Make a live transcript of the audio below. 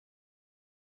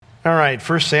All right,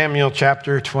 1 Samuel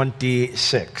chapter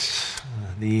 26.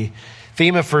 The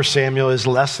theme of 1 Samuel is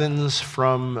lessons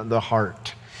from the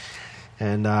heart.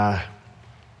 And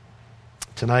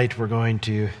tonight we're going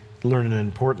to learn an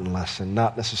important lesson,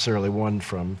 not necessarily one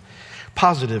from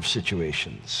positive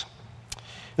situations.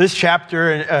 This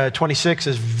chapter 26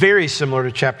 is very similar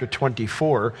to chapter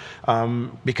 24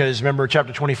 because remember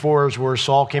chapter 24 is where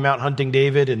Saul came out hunting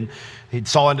David, and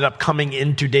Saul ended up coming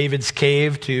into David's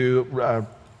cave to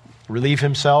relieve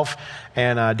himself,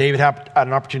 and David had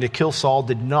an opportunity to kill Saul,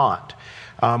 did not.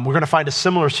 We're going to find a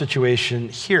similar situation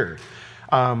here.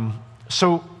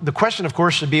 So the question, of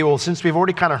course, would be, well, since we've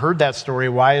already kind of heard that story,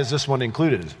 why is this one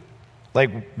included?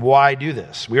 Like, why do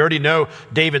this? We already know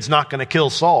David's not going to kill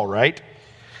Saul, right?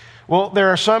 Well, there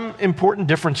are some important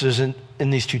differences in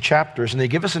these two chapters, and they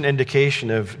give us an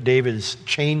indication of David's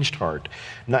changed heart,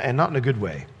 and not in a good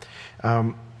way.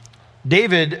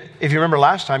 David, if you remember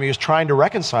last time, he was trying to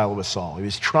reconcile with Saul. He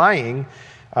was trying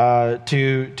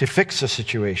to fix the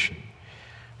situation.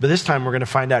 But this time we're going to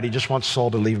find out he just wants Saul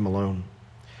to leave him alone.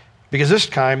 Because this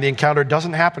time the encounter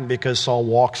doesn't happen because Saul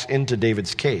walks into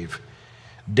David's cave.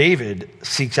 David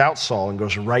seeks out Saul and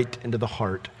goes right into the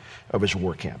heart of his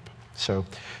war camp. So,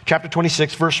 chapter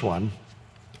 26, verse 1,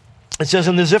 it says,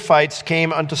 "And the Ziphites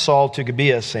came unto Saul to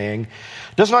Gibeah, saying,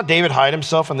 Does not David hide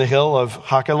himself on the hill of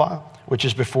Hachilah, which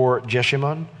is before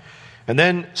Jeshimon? And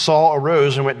then Saul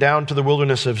arose and went down to the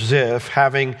wilderness of Ziph,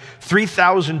 having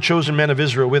 3,000 chosen men of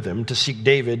Israel with him, to seek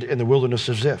David in the wilderness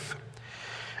of Ziph.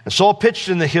 And Saul pitched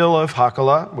in the hill of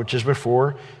Hachilah, which is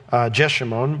before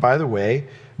Jeshimon, by the way,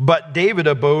 but David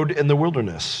abode in the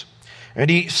wilderness. And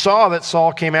he saw that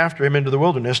Saul came after him into the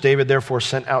wilderness. David therefore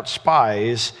sent out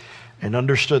spies and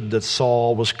understood that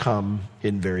Saul was come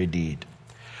in very deed."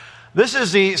 This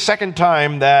is the second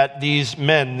time that these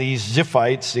men, these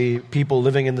Ziphites, the people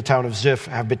living in the town of Ziph,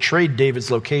 have betrayed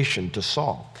David's location to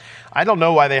Saul. I don't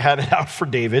know why they had it out for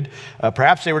David.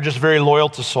 Perhaps they were just very loyal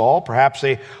to Saul. Perhaps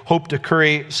they hoped to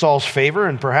curry Saul's favor.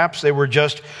 And perhaps they were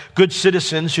just good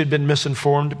citizens who had been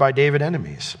misinformed by David's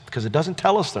enemies. Because it doesn't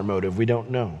tell us their motive. We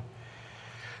don't know.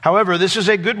 However, this is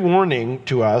a good warning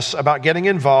to us about getting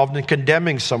involved in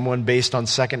condemning someone based on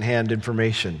secondhand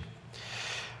information.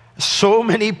 So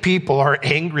many people are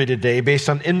angry today based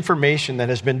on information that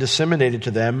has been disseminated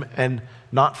to them and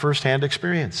not firsthand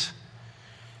experience.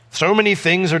 So many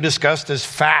things are discussed as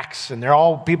facts, and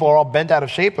people are all bent out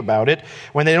of shape about it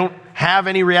when they don't have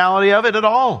any reality of it at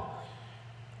all.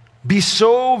 Be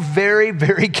so very,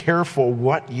 very careful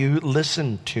what you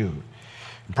listen to.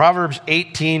 In Proverbs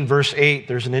 18, verse 8,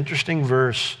 there's an interesting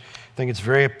verse. I think it's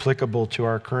very applicable to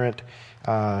our current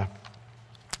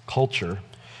culture.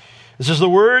 It says, "The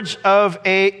words of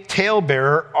a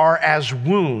talebearer are as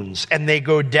wounds, and they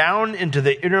go down into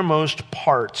the innermost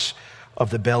parts of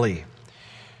the belly."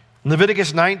 In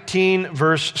Leviticus 19,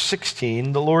 verse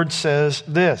 16, the Lord says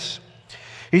this.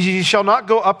 He says, "You shall not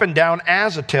go up and down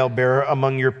as a talebearer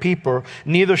among your people,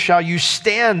 neither shall you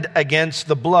stand against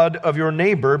the blood of your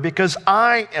neighbor, because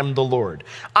I am the Lord.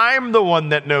 I'm the one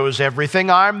that knows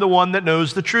everything. I'm the one that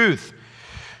knows the truth."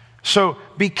 So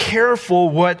be careful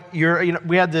what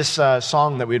we had this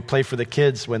song that we'd play for the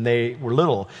kids when they were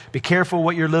little. Be careful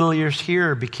what your little ears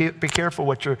hear. Be careful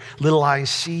what your little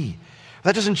eyes see.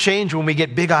 That doesn't change when we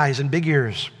get big eyes and big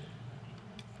ears.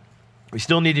 We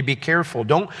still need to be careful.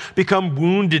 Don't become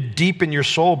wounded deep in your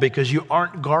soul because you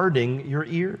aren't guarding your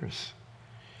ears.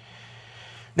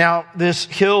 Now, this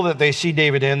hill that they see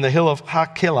David in, the hill of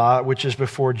Hachilah, which is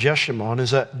before Jeshimon,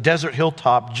 is a desert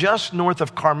hilltop just north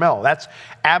of Carmel. That's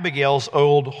Abigail's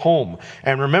old home.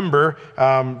 And remember,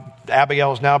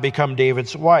 Abigail has now become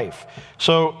David's wife.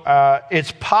 So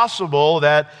it's possible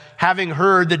that having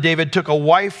heard that David took a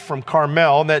wife from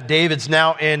Carmel and that David's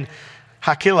now in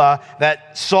Hachilah,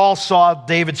 that Saul saw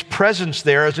David's presence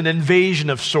there as an invasion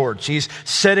of sorts. He's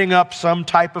setting up some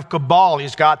type of cabal.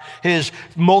 He's got his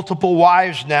multiple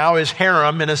wives now, his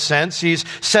harem in a sense. He's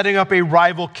setting up a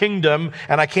rival kingdom,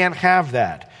 and I can't have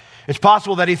that. It's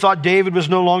possible that he thought David was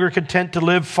no longer content to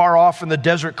live far off in the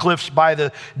desert cliffs by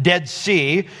the Dead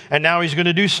Sea, and now he's going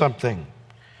to do something.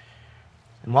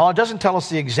 And while it doesn't tell us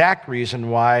the exact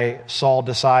reason why Saul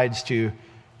decides to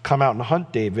come out and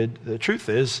hunt David, the truth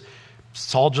is,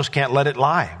 Saul just can't let it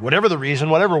lie. Whatever the reason,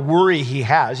 whatever worry he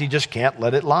has, he just can't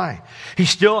let it lie. He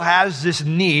still has this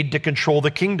need to control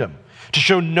the kingdom, to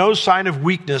show no sign of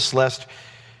weakness lest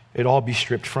it all be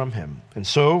stripped from him. And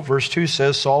so, verse 2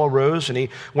 says, Saul arose and he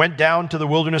went down to the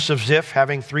wilderness of Ziph,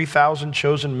 having 3,000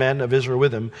 chosen men of Israel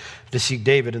with him to seek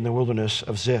David in the wilderness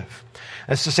of Ziph.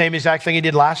 That's the same exact thing he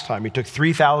did last time. He took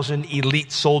 3,000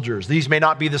 elite soldiers. These may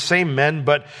not be the same men,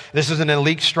 but this is an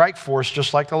elite strike force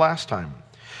just like the last time.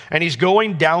 And he's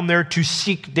going down there to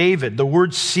seek David. The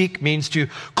word seek means to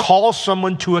call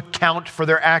someone to account for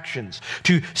their actions,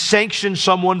 to sanction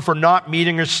someone for not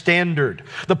meeting a standard.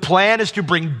 The plan is to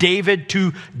bring David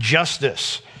to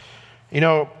justice. You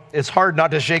know, it's hard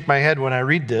not to shake my head when I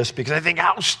read this because I think,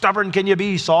 how stubborn can you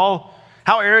be, Saul?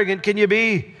 How arrogant can you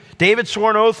be? David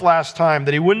swore an oath last time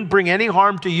that he wouldn't bring any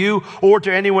harm to you or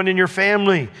to anyone in your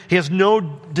family. He has no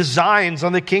designs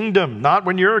on the kingdom, not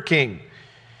when you're a king.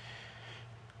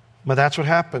 But that's what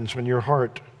happens when your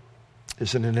heart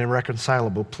is in an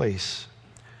irreconcilable place.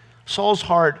 Saul's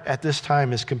heart at this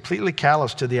time is completely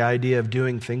callous to the idea of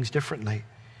doing things differently.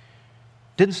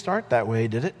 Didn't start that way,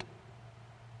 did it?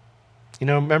 You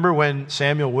know, remember when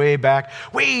Samuel way back,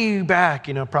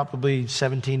 probably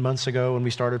 17 months ago when we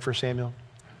started for Samuel?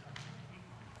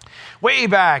 Way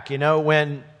back,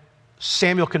 when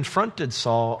Samuel confronted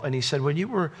Saul and he said, when you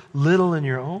were little in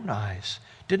your own eyes,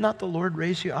 did not the Lord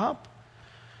raise you up?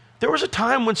 There was a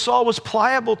time when Saul was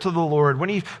pliable to the Lord, when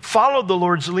he followed the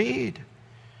Lord's lead.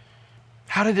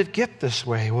 How did it get this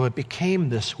way? Well, it became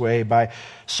this way by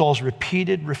Saul's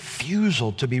repeated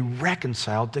refusal to be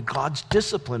reconciled to God's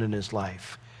discipline in his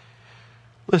life.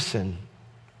 Listen,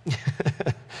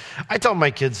 I tell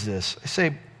my kids this. I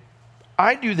say,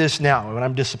 I do this now when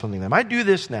I'm disciplining them. I do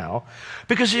this now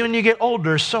because when you get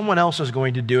older, someone else is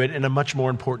going to do it in a much more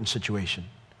important situation.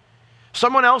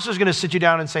 Someone else is going to sit you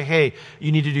down and say, hey,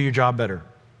 you need to do your job better.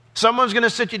 Someone's going to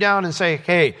sit you down and say,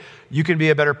 hey, you can be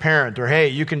a better parent, or hey,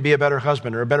 you can be a better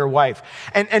husband or a better wife.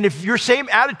 And if your same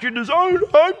attitude is, oh,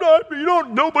 I'm not,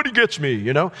 nobody gets me,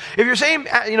 If your same,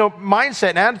 mindset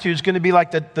and attitude is going to be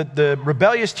like the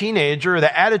rebellious teenager or the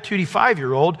attitudey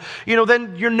 5-year-old,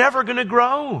 then you're never going to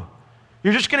grow.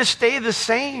 You're just going to stay the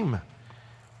same.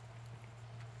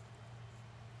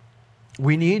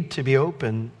 We need to be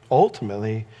open,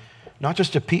 ultimately, not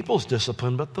just to people's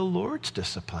discipline, but the Lord's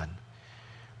discipline.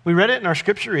 We read it in our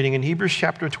scripture reading in Hebrews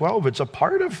chapter 12. It's a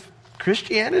part of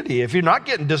Christianity. If you're not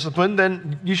getting disciplined,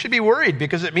 then you should be worried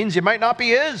because it means you might not be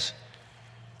His.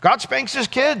 God spanks His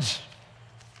kids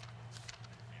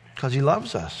because He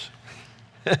loves us.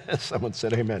 Someone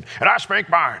said amen. And I spank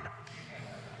mine.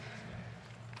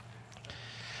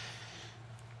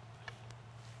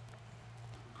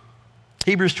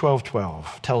 Hebrews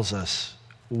 12:12 tells us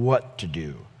what to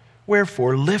do.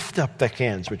 Wherefore, lift up the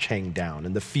hands which hang down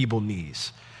and the feeble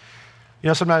knees.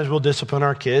 Sometimes we'll discipline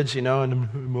our kids,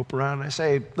 and mope around and I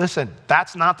say, listen,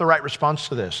 that's not the right response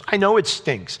to this. I know it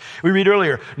stinks. We read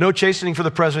earlier, no chastening for the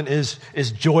present is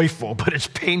joyful, but it's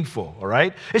painful, all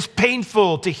right? It's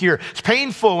painful to hear. It's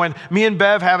painful when me and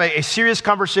Bev have a serious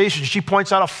conversation. She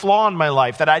points out a flaw in my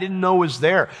life that I didn't know was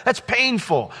there. That's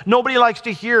painful. Nobody likes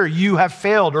to hear you have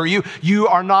failed or you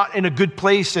are not in a good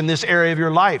place in this area of your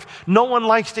life. No one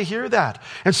likes to hear that.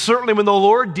 And certainly when the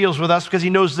Lord deals with us because He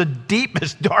knows the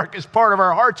deepest, darkest part of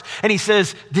our hearts, and He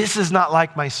says, this is not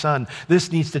like my son.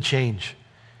 This needs to change.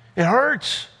 It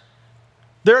hurts.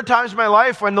 There are times in my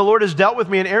life when the Lord has dealt with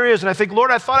me in areas and I think,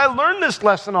 Lord, I thought I learned this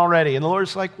lesson already. And the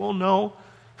Lord's like, well, no.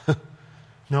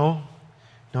 No,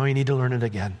 you need to learn it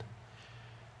again.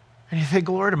 And you think,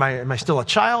 Lord, am I still a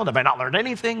child? Have I not learned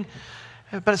anything?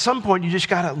 But at some point, you just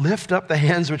got to lift up the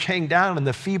hands which hang down and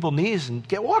the feeble knees and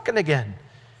get walking again.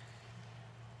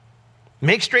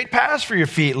 Make straight paths for your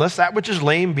feet, lest that which is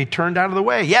lame be turned out of the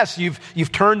way. Yes,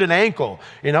 you've turned an ankle,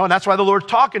 and that's why the Lord's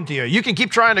talking to you. You can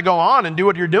keep trying to go on and do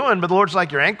what you're doing, but the Lord's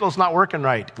like, your ankle's not working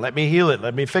right. Let me heal it.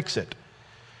 Let me fix it.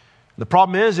 The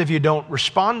problem is, if you don't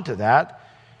respond to that,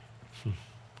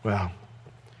 well,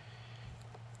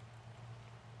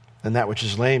 then that which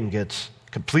is lame gets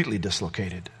completely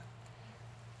dislocated.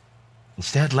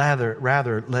 Instead,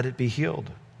 rather let it be healed.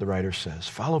 The writer says,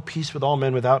 follow peace with all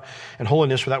men and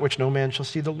holiness without which no man shall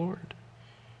see the Lord.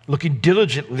 Looking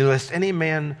diligently lest any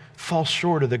man fall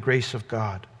short of the grace of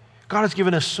God. God has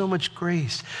given us so much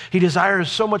grace. He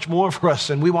desires so much more for us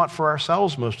than we want for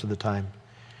ourselves most of the time.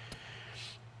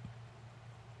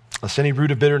 Lest any root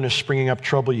of bitterness springing up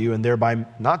trouble you, and thereby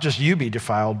not just you be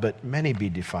defiled, but many be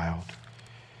defiled.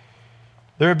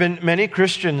 There have been many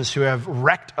Christians who have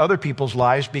wrecked other people's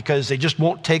lives because they just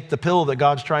won't take the pill that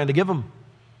God's trying to give them.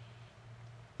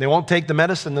 They won't take the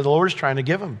medicine that the Lord is trying to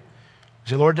give them.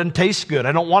 They say, Lord, it doesn't taste good.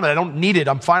 I don't want it. I don't need it.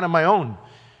 I'm fine on my own.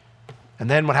 And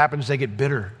then what happens? They get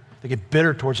bitter. They get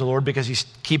bitter towards the Lord because He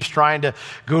keeps trying to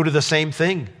go to the same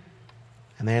thing.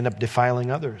 And they end up defiling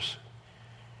others.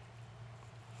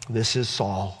 This is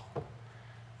Saul,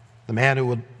 the man who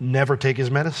will never take his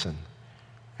medicine.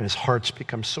 And his heart's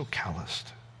become so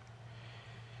calloused.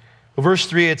 Well, verse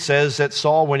 3, it says that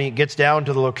Saul, when he gets down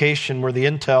to the location where the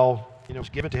intel was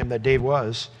given to him that David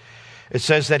was, It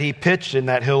says that he pitched in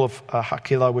that hill of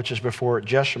Hakilah, which is before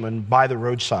Jeshimon, by the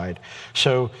roadside.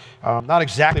 So not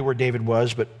exactly where David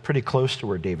was, but pretty close to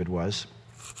where David was,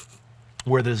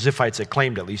 where the Ziphites had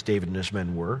claimed at least David and his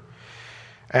men were.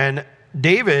 And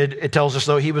David, it tells us,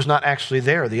 though, he was not actually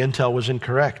there. The intel was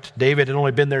incorrect. David had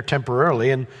only been there temporarily,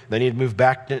 and then he had moved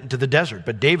back into the desert.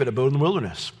 But David abode in the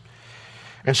wilderness.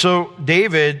 And so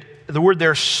David, the word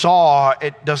there, saw,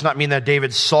 it does not mean that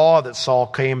David saw that Saul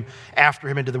came after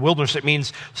him into the wilderness. It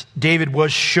means David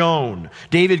was shown.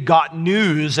 David got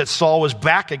news that Saul was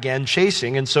back again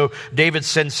chasing, and so David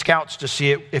sent scouts to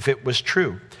see if it was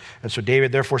true. And so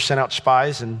David therefore sent out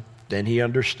spies, and then he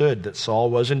understood that Saul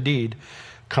was indeed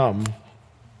come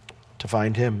to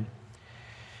find him.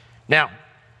 Now,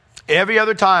 every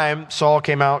other time Saul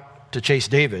came out to chase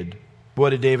David,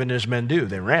 what did David and his men do?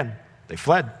 They ran. They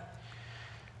fled.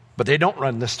 But they don't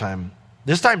run this time.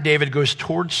 This time David goes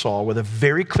towards Saul with a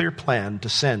very clear plan to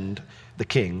send the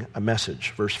king a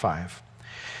message. Verse 5.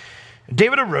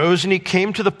 David arose and he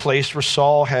came to the place where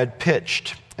Saul had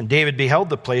pitched. And David beheld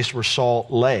the place where Saul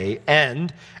lay,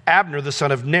 and Abner the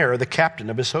son of Ner, the captain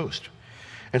of his host.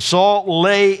 And Saul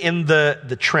lay in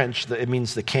the trench, it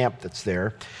means the camp that's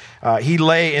there. He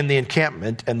lay in the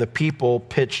encampment, and the people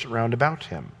pitched round about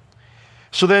him.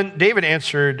 So then David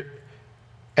answered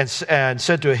and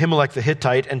said to Ahimelech the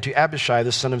Hittite and to Abishai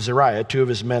the son of Zeruiah, two of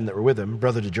his men that were with him,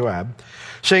 brother to Joab,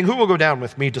 saying, who will go down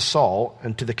with me to Saul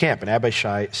and to the camp? And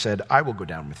Abishai said, I will go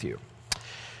down with you.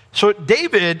 So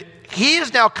David, he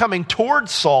is now coming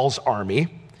towards Saul's army,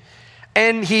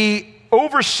 and he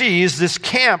oversees this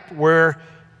camp where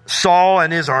Saul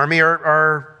and his army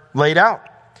are laid out.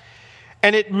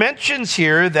 And it mentions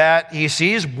here that he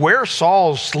sees where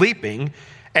Saul's sleeping,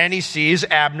 and he sees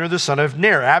Abner the son of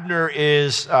Ner. Abner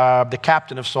is the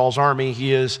captain of Saul's army.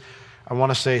 He is, I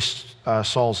want to say,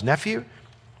 Saul's nephew.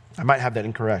 I might have that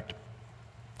incorrect.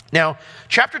 Now,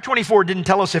 chapter 24 didn't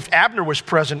tell us if Abner was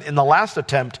present in the last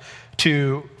attempt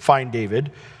to find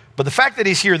David, but the fact that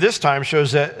he's here this time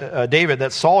shows that David,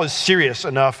 that Saul is serious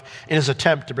enough in his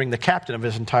attempt to bring the captain of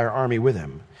his entire army with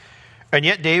him. And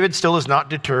yet David still is not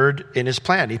deterred in his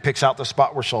plan. He picks out the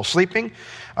spot where Saul's sleeping,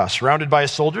 surrounded by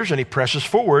his soldiers, and he presses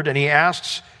forward, and he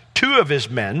asks two of his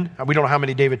men, we don't know how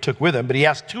many David took with him, but he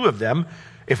asks two of them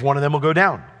if one of them will go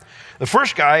down. The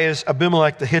first guy is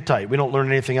Abimelech the Hittite. We don't learn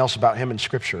anything else about him in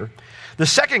Scripture. The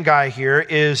second guy here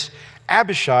is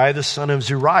Abishai, the son of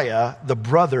Zeruiah, the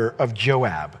brother of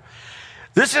Joab.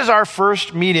 This is our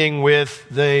first meeting with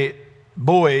the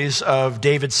boys of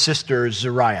David's sister,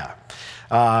 Zeruiah.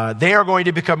 They are going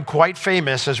to become quite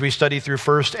famous as we study through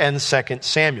 1st and 2nd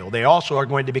Samuel. They also are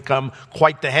going to become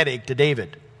quite the headache to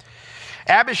David.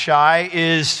 Abishai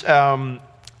is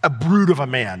a brute of a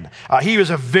man. He was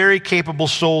a very capable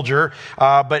soldier,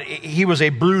 but he was a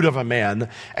brute of a man.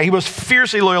 And he was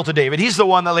fiercely loyal to David. He's the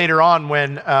one that later on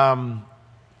when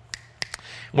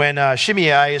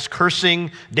Shimei is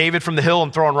cursing David from the hill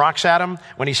and throwing rocks at him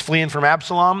when he's fleeing from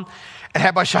Absalom, and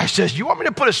Abishai says, you want me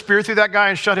to put a spear through that guy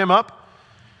and shut him up?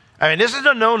 I mean, this is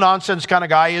a no-nonsense kind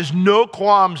of guy. He has no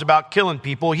qualms about killing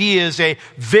people. He is a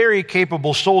very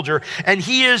capable soldier, and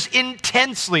he is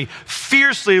intensely,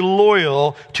 fiercely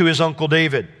loyal to his uncle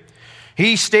David.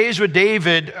 He stays with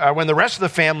David when the rest of the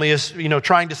family is,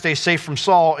 trying to stay safe from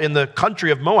Saul in the country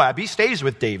of Moab. He stays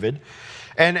with David.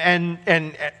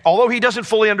 And although he doesn't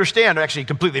fully understand, or actually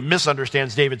completely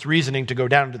misunderstands David's reasoning to go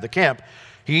down into the camp,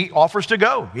 he offers to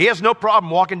go. He has no problem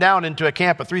walking down into a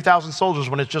camp of 3,000 soldiers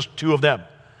when it's just two of them.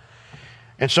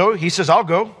 And so he says, I'll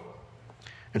go.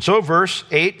 And so verse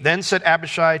 8, then said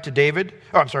Abishai to David,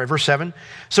 verse 7.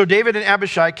 So David and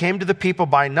Abishai came to the people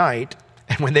by night,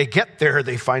 and when they get there,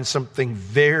 they find something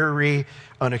very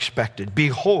unexpected.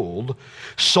 Behold,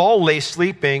 Saul lay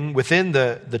sleeping within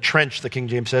the trench, the King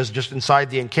James says, just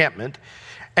inside the encampment,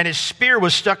 and his spear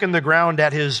was stuck in the ground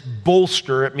at his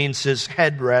bolster. It means his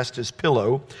headrest, his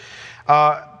pillow.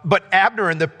 But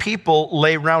Abner and the people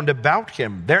lay round about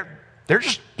him.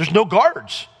 There's no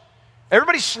guards.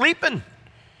 Everybody's sleeping.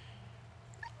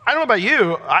 I don't know about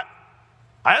you.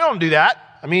 I don't do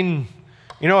that. I mean,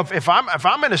 if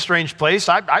I'm in a strange place,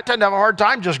 I tend to have a hard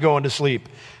time just going to sleep.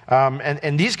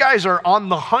 And these guys are on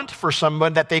the hunt for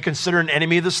someone that they consider an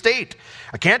enemy of the state.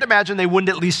 I can't imagine they wouldn't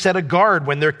at least set a guard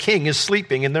when their king is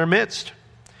sleeping in their midst.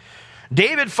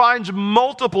 David finds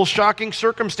multiple shocking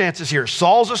circumstances here.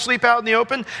 Saul's asleep out in the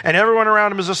open, and everyone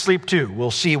around him is asleep too. We'll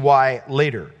see why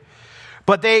later.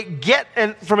 But they get,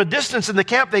 and from a distance in the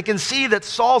camp, they can see that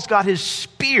Saul's got his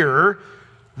spear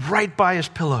right by his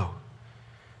pillow.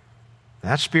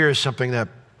 That spear is something that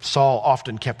Saul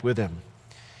often kept with him.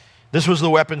 This was the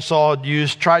weapon Saul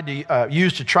used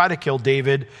to try to kill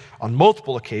David on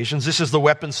multiple occasions. This is the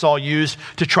weapon Saul used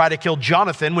to try to kill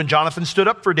Jonathan when Jonathan stood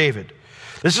up for David.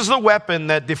 This is the weapon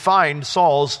that defined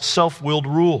Saul's self-willed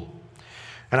rule.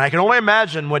 And I can only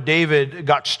imagine what David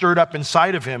got stirred up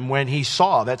inside of him when he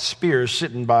saw that spear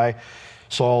sitting by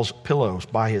Saul's pillows,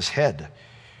 by his head.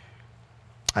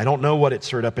 I don't know what it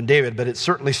stirred up in David, but it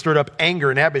certainly stirred up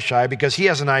anger in Abishai because he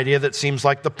has an idea that seems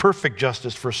like the perfect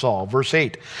justice for Saul. Verse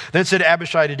 8, then said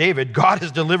Abishai to David, God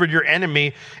has delivered your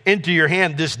enemy into your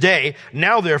hand this day.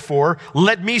 Now, therefore,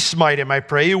 let me smite him, I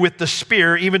pray you, with the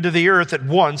spear, even to the earth at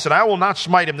once, and I will not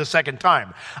smite him the second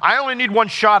time. I only need one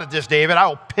shot at this, David. I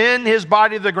will pin his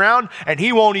body to the ground, and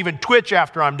he won't even twitch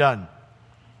after I'm done.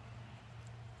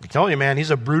 I tell you, man, he's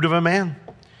a brute of a man.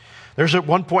 There's at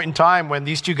one point in time when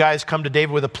these two guys come to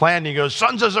David with a plan, and he goes,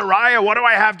 sons of Zeruiah, what do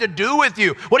I have to do with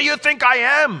you? What do you think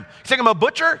I am? You think I'm a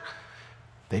butcher?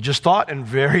 They just thought in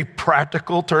very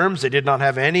practical terms. They did not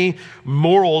have any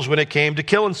morals when it came to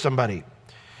killing somebody.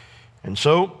 And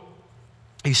so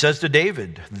he says to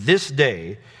David, this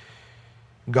day,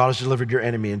 God has delivered your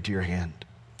enemy into your hand.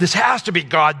 This has to be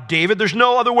God, David. There's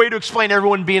no other way to explain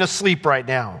everyone being asleep right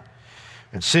now.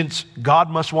 And since God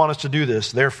must want us to do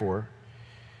this, therefore,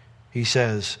 he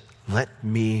says, let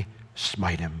me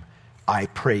smite him, I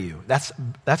pray you. That's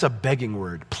a begging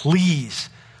word. Please,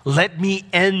 let me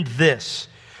end this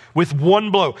with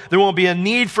one blow. There won't be a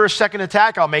need for a second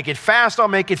attack. I'll make it fast. I'll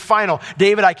make it final.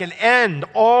 David, I can end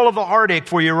all of the heartache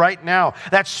for you right now.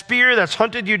 That spear that's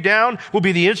hunted you down will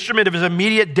be the instrument of his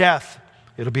immediate death.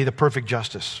 It'll be the perfect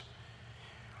justice.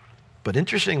 But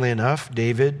interestingly enough,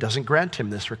 David doesn't grant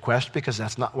him this request because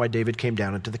that's not why David came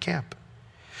down into the camp.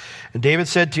 And David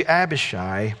said to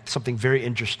Abishai something very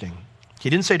interesting. He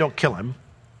didn't say don't kill him.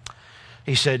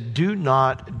 He said, do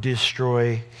not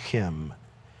destroy him.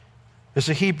 There's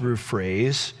a Hebrew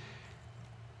phrase,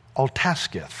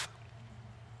 altasketh.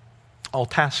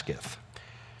 Altasketh.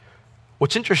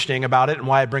 What's interesting about it and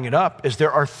why I bring it up is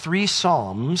there are 3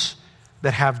 Psalms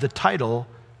that have the title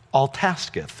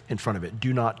altasketh in front of it,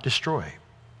 do not destroy.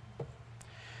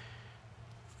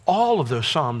 All of those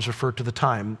Psalms refer to the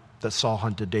time that Saul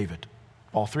hunted David.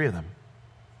 All 3 of them.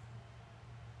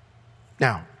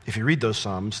 Now, if you read those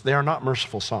Psalms, they are not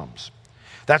merciful Psalms.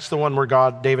 That's the one where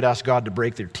David asked God to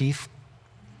break their teeth,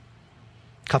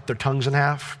 cut their tongues in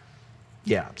half.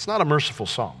 Yeah, it's not a merciful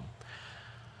Psalm.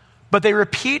 But they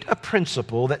repeat a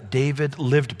principle that David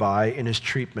lived by in his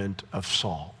treatment of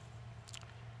Saul.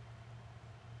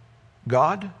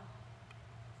 God,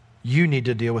 you need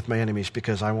to deal with my enemies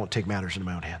because I won't take matters into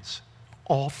my own hands.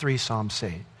 All 3 Psalms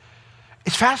say.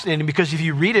 It's fascinating because if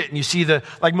you read it and you see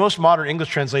like most modern English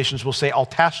translations will say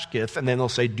altasketh, and then they'll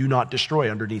say do not destroy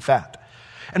underneath that.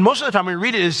 And most of the time when we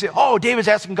read it, it's, oh, David's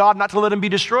asking God not to let him be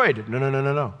destroyed.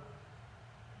 No.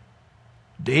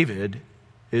 David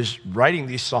is writing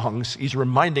these songs. He's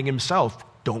reminding himself,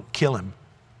 don't kill him.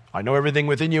 I know everything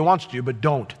within you wants to, but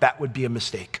don't. That would be a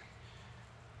mistake.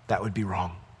 That would be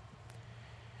wrong.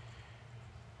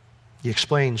 He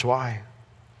explains why.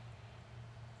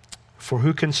 For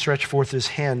who can stretch forth his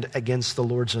hand against the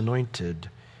Lord's anointed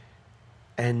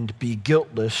and be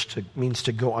guiltless means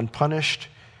to go unpunished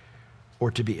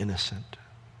or to be innocent.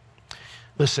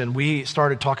 Listen, we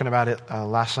started talking about it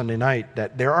last Sunday night,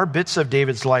 that there are bits of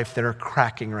David's life that are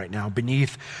cracking right now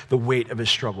beneath the weight of his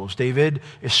struggles. David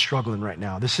is struggling right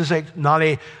now. This is not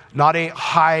a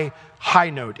high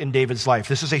note in David's life.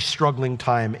 This is a struggling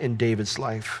time in David's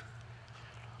life.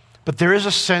 But there is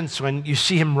a sense when you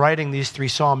see him writing these 3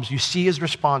 Psalms, you see his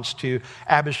response to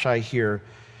Abishai here,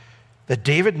 that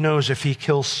David knows if he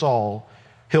kills Saul,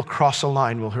 he'll cross a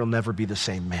line where he'll never be the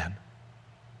same man.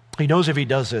 He knows if he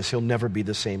does this, he'll never be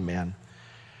the same man.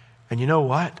 And you know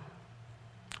what?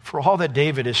 For all that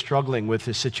David is struggling with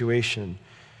his situation,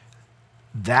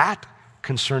 that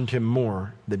concerned him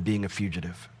more than being a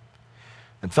fugitive.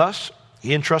 And thus,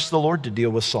 he entrusts the Lord to deal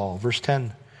with Saul. Verse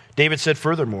 10. David said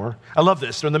furthermore, I love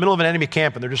this. They're in the middle of an enemy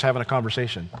camp and they're just having a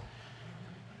conversation.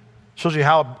 Shows you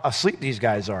how asleep these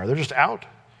guys are. They're just out.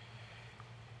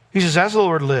 He says, as the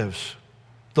Lord lives,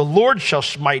 the Lord shall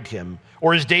smite him,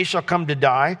 or his day shall come to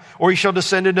die, or he shall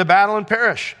descend into battle and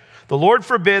perish. The Lord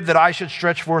forbid that I should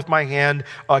stretch forth my hand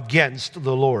against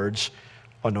the Lord's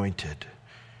anointed.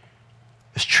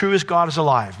 As true as God is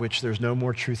alive, which there's no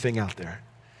more true thing out there,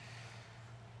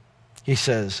 he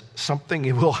says, something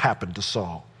will happen to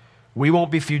Saul. We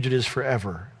won't be fugitives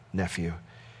forever, nephew.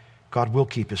 God will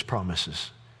keep his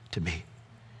promises to me.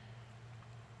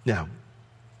 Now,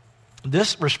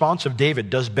 this response of David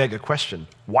does beg a question.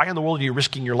 Why in the world are you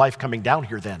risking your life coming down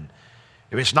here then?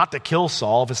 If it's not to kill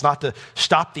Saul, if it's not to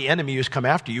stop the enemy who's come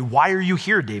after you, why are you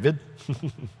here, David?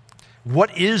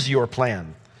 What is your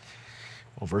plan?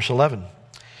 Well, verse 11.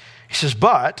 He says,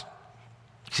 but,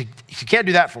 you can't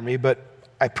do that for me, but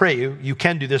I pray you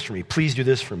can do this for me. Please do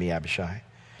this for me, Abishai.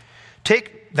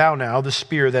 Take thou now the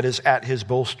spear that is at his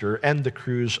bolster and the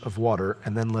cruse of water,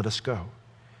 and then let us go.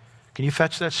 Can you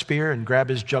fetch that spear and grab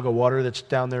his jug of water that's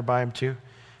down there by him too?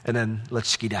 And then let's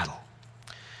skedaddle.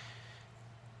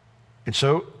 And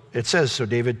so it says, so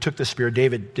David took the spear.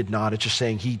 David did not. It's just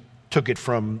saying he took it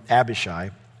from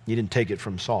Abishai. He didn't take it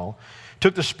from Saul.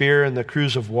 Took the spear and the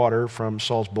cruse of water from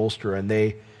Saul's bolster, and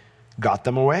they got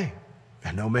them away.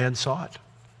 And no man saw it.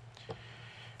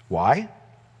 Why?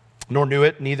 Nor knew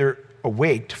it, neither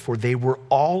awaked, for they were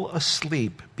all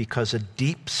asleep, because a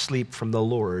deep sleep from the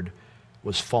Lord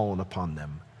was fallen upon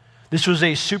them. This was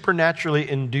a supernaturally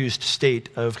induced state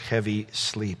of heavy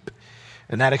sleep.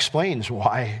 And that explains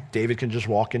why David can just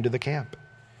walk into the camp.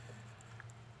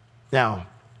 Now,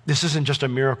 this isn't just a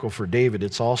miracle for David,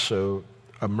 it's also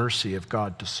a mercy of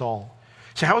God to Saul.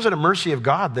 So how is it a mercy of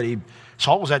God that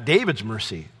Saul was at David's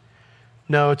mercy?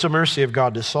 No, it's a mercy of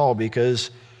God to Saul,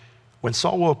 because when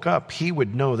Saul woke up, he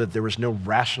would know that there was no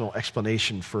rational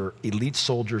explanation for elite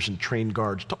soldiers and trained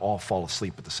guards to all fall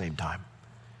asleep at the same time.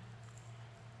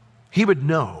 He would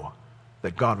know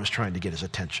that God was trying to get his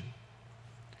attention,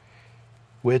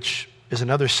 which is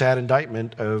another sad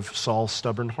indictment of Saul's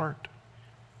stubborn heart.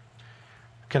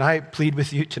 Can I plead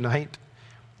with you tonight?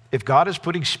 If God is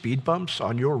putting speed bumps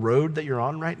on your road that you're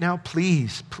on right now,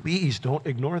 please, please don't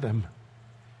ignore them.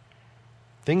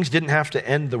 Things didn't have to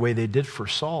end the way they did for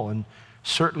Saul, and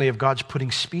certainly if God's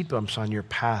putting speed bumps on your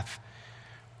path,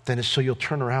 then it's so you'll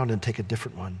turn around and take a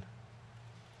different one.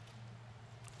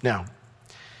 Now,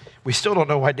 we still don't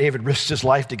know why David risked his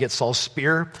life to get Saul's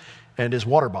spear and his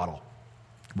water bottle.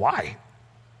 Why?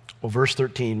 Well, verse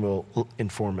 13 will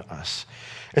inform us.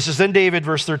 It says, then David,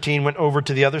 verse 13, went over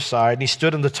to the other side, and he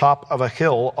stood on the top of a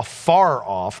hill afar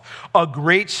off, a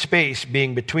great space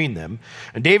being between them.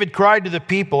 And David cried to the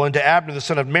people and to Abner the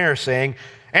son of Ner, saying,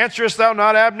 answerest thou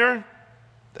not, Abner?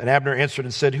 And Abner answered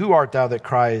and said, who art thou that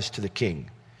cries to the king?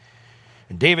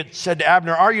 And David said to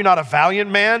Abner, are you not a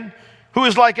valiant man? Who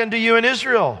is like unto you in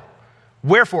Israel?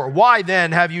 Wherefore, why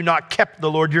then have you not kept the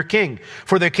Lord your king?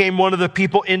 For there came one of the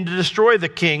people in to destroy the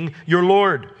king, your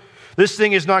Lord. This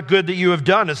thing is not good that you have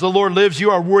done. As the Lord lives,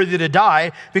 you are worthy to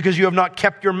die, because you have not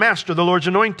kept your master, the Lord's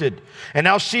anointed. And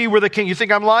now see where the king, you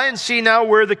think I'm lying? See now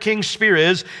where the king's spear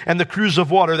is, and the cruse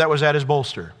of water that was at his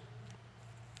bolster.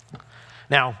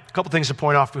 Now, a couple things to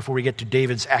point off before we get to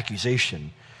David's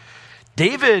accusation.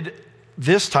 David,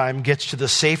 this time, gets to the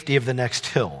safety of the next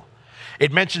hill.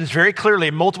 It mentions very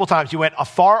clearly multiple times, he went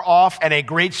afar off and a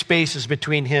great space is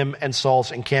between him and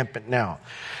Saul's encampment now.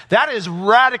 That is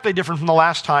radically different from the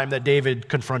last time that David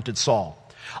confronted Saul.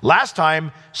 Last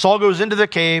time, Saul goes into the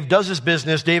cave, does his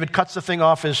business, David cuts the thing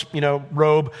off his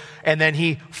robe, and then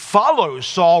he follows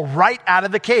Saul right out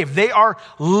of the cave. They are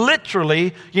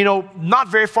literally, not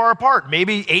very far apart,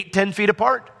 maybe 8-10 feet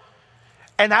apart.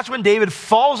 And that's when David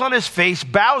falls on his face,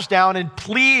 bows down, and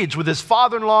pleads with his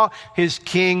father-in-law, his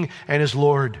king, and his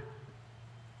Lord.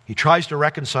 He tries to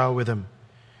reconcile with him.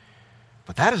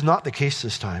 But that is not the case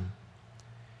this time.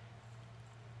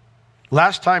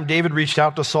 Last time, David reached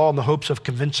out to Saul in the hopes of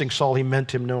convincing Saul he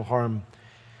meant him no harm.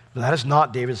 But that is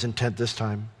not David's intent this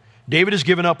time. David has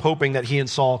given up hoping that he and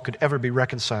Saul could ever be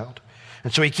reconciled.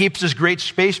 And so he keeps this great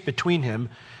space between him,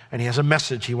 and he has a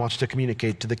message he wants to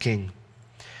communicate to the king.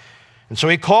 And so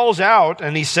he calls out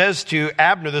and he says to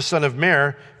Abner, the son of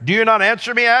Ner, do you not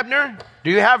answer me, Abner?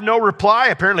 Do you have no reply?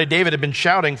 Apparently David had been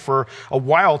shouting for a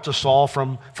while to Saul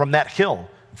from that hill.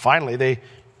 Finally, they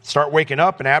start waking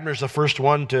up and Abner's the first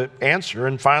one to answer.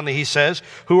 And finally he says,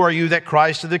 who are you that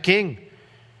cries to the king?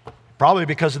 Probably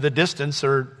because of the distance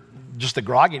or just the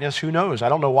grogginess, who knows? I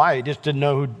don't know why, he just didn't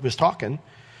know who was talking.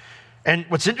 And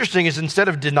what's interesting is instead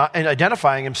of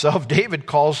identifying himself, David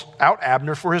calls out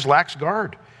Abner for his lax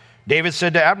guard. David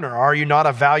said to Abner, are you not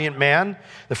a valiant man?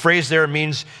 The phrase there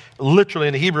means, literally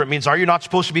in the Hebrew, it means, are you not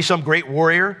supposed to be some great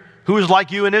warrior? Who is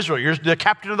like you in Israel? You're the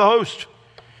captain of the host.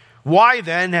 Why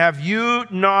then have you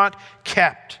not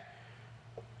kept?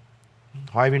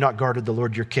 Why have you not guarded the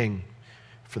Lord your king?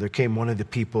 For there came one of the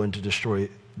people in to destroy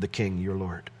the king, your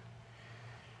Lord.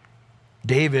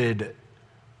 David,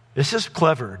 this is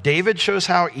clever. David shows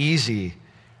how easy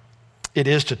it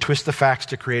is to twist the facts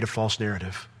to create a false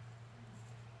narrative.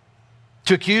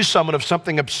 To accuse someone of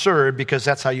something absurd because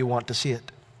that's how you want to see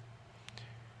it.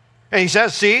 And he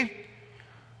says, see,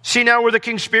 See now where the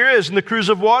king's spear is and the cruse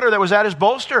of water that was at his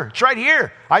bolster. It's right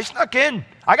here. I snuck in.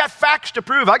 I got facts to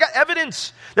prove. I got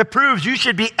evidence that proves you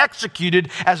should be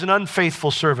executed as an unfaithful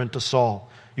servant to Saul.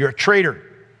 You're a traitor.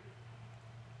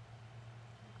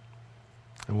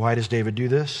 And why does David do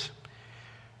this?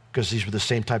 Because these were the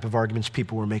same type of arguments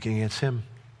people were making against him.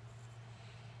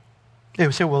 They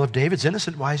would say, well, if David's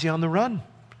innocent, why is he on the run?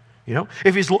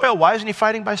 If he's loyal, why isn't he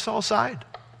fighting by Saul's side?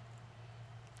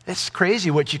 It's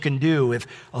crazy what you can do with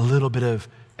a little bit of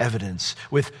evidence,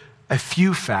 with a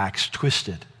few facts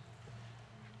twisted.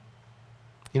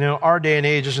 Our day and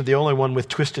age isn't the only one with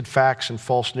twisted facts and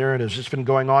false narratives. It's been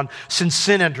going on since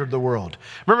sin entered the world.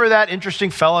 Remember that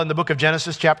interesting fella in the book of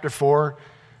Genesis chapter 4?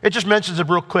 It just mentions it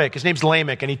real quick. His name's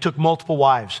Lamech, and he took multiple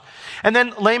wives. And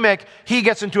then Lamech, he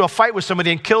gets into a fight with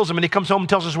somebody and kills him, and he comes home and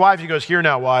tells his wives, he goes, here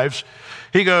now, wives.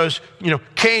 He goes,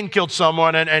 Cain killed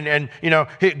someone, and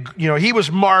he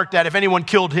was marked that if anyone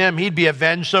killed him, he'd be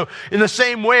avenged. So in the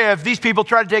same way, if these people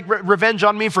try to take revenge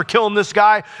on me for killing this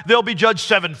guy, they'll be judged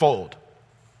sevenfold.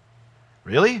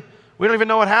 Really? We don't even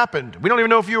know what happened. We don't even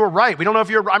know if you were right. We don't know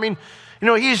if you're,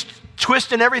 he's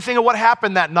twisting everything of what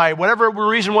happened that night. Whatever the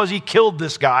reason was he killed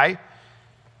this guy.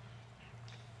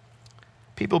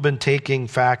 People have been taking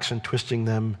facts and twisting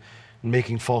them and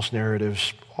making false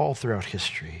narratives all throughout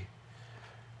history.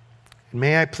 And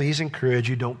may I please encourage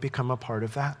you, don't become a part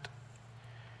of that.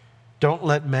 Don't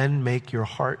let men make your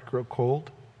heart grow cold.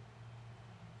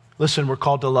 Listen, we're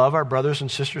called to love our brothers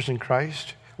and sisters in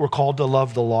Christ. We're called to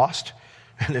love the lost.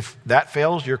 And if that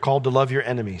fails, you're called to love your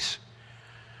enemies.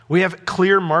 We have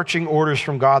clear marching orders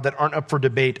from God that aren't up for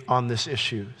debate on this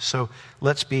issue. So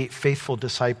let's be faithful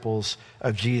disciples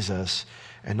of Jesus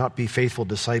and not be faithful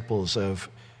disciples of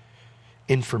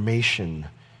information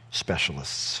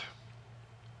specialists.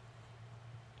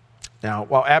 Now,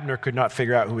 while Abner could not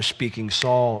figure out who was speaking,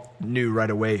 Saul knew right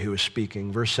away who was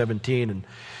speaking. Verse 17, and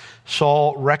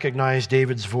Saul recognized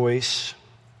David's voice.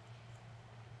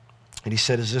 And he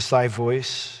said, is this thy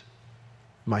voice,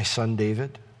 my son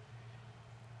David?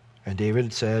 And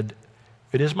David said,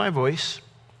 it is my voice,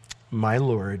 my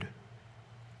Lord,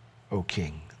 O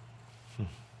King.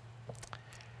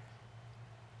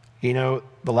 The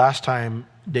last time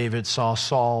David saw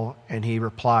Saul and he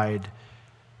replied,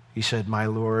 he said, my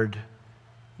Lord,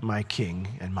 my King,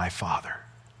 and my Father.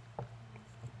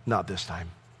 Not this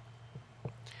time.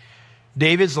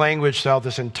 David's language throughout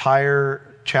this entire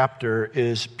chapter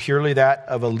is purely that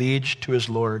of a liege to his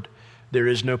Lord. There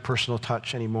is no personal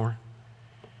touch anymore.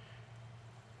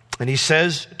 And he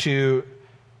says to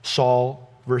Saul,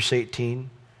 verse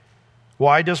 18,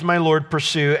 why does my Lord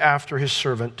pursue after his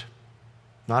servant?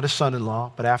 Not his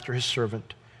son-in-law, but after his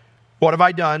servant. What have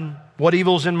I done? What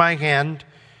evil is in my hand?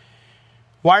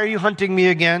 Why are you hunting me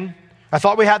again? I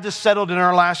thought we had this settled in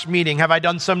our last meeting. Have I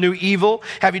done some new evil?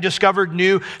 Have you discovered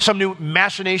some new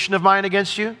machination of mine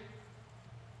against you?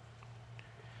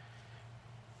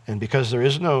 And because there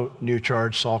is no new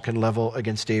charge Saul can level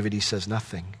against David, he says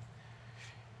nothing.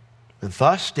 And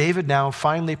thus, David now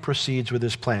finally proceeds with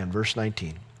his plan. Verse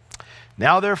 19.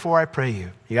 Now, therefore, I pray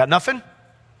you. You got nothing?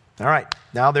 All right.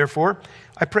 Now, therefore,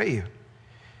 I pray you.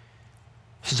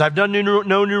 Since I've done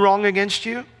no new wrong against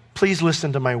you, please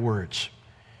listen to my words.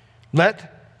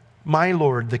 Let my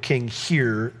Lord the king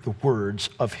hear the words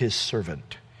of his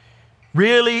servant.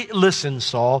 Really listen,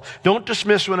 Saul. Don't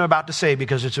dismiss what I'm about to say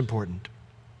because it's important.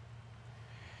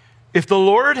 If the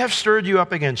Lord have stirred you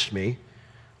up against me,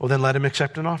 well, then let him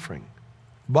accept an offering.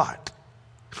 But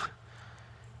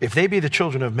if they be the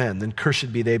children of men, then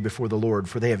cursed be they before the Lord,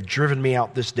 for they have driven me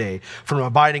out this day from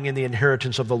abiding in the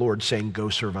inheritance of the Lord, saying, go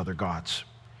serve other gods.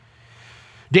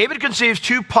 David conceives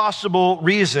two possible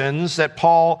reasons that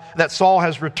Saul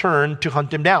has returned to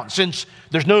hunt him down. Since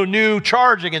there's no new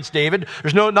charge against David,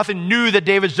 there's nothing new that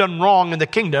David's done wrong in the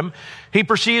kingdom, he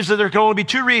perceives that there can only be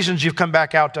two reasons you've come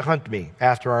back out to hunt me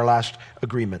after our last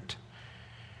agreement.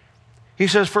 He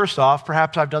says, first off,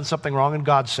 perhaps I've done something wrong and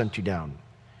God sent you down.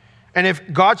 And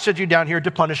if God sent you down here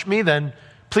to punish me, then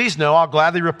please know I'll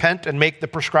gladly repent and make the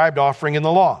prescribed offering in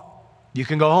the law. You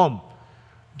can go home.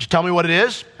 Just tell me what it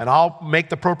is, and I'll make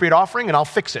the appropriate offering, and I'll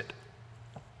fix it.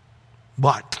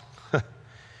 But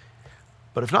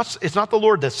if not, it's not the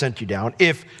Lord that sent you down.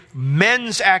 If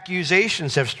men's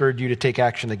accusations have stirred you to take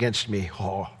action against me,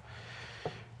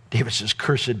 David says,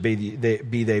 cursed be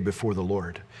they before the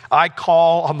Lord. I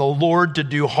call on the Lord to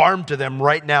do harm to them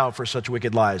right now for such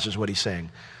wicked lies, is what he's saying.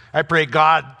 I pray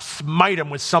God smite them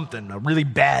with something, a really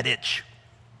bad itch.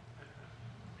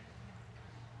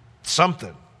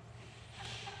 Something.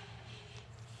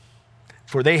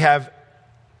 For they have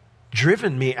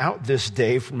driven me out this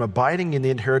day from abiding in the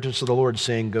inheritance of the Lord,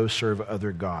 saying, go serve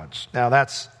other gods. Now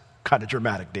that's kind of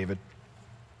dramatic, David.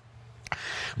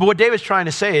 But what David's trying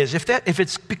to say is, if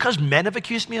it's because men have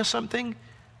accused me of something,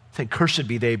 then cursed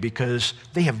be they, because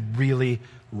they have really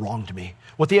wronged me.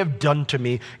 What they have done to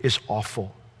me is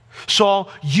awful. Saul,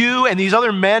 you and these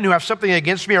other men who have something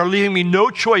against me are leaving me no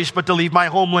choice but to leave my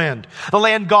homeland, the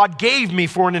land God gave me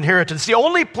for an inheritance, the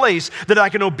only place that I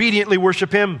can obediently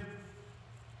worship him.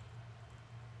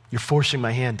 You're forcing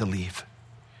my hand to leave.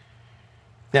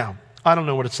 Now, I don't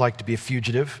know what it's like to be a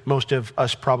fugitive. Most of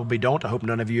us probably don't. I hope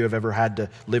none of you have ever had to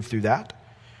live through that.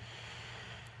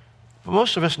 But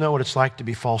most of us know what it's like to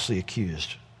be falsely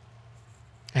accused.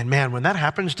 And man, when that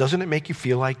happens, doesn't it make you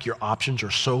feel like your options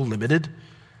are so limited?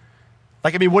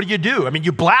 Like, what do?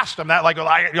 You blast them.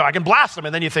 I can blast them,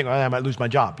 and then you think, I might lose my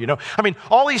job,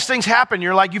 all these things happen.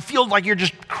 You feel like you're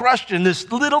just crushed in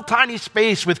this little tiny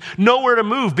space with nowhere to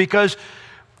move, because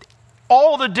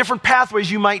all the different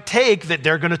pathways you might take, that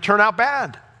they're going to turn out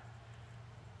bad.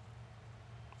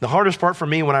 The hardest part for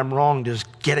me when I'm wronged is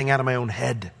getting out of my own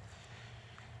head.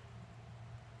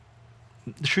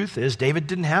 The truth is, David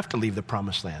didn't have to leave the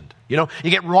promised land. You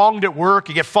get wronged at work,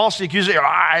 you get falsely accused,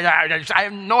 I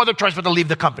have no other choice but to leave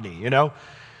the company, And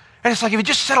it's like, if you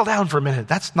just settle down for a minute,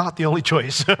 that's not the only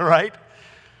choice, right?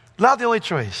 Not the only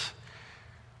choice.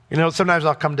 Sometimes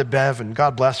I'll come to Bev, and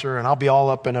God bless her, and I'll be all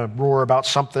up in a roar about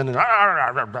something, and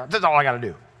that's all I got to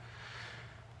do.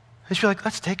 And she'll be like,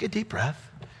 let's take a deep breath.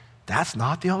 That's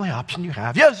not the only option you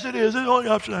have. Yes, it is. It's the only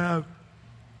option I have.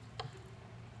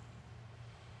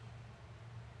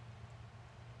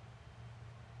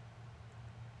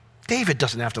 David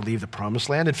doesn't have to leave the promised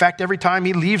land. In fact, every time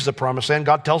he leaves the promised land,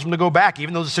 God tells him to go back,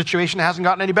 even though the situation hasn't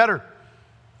gotten any better.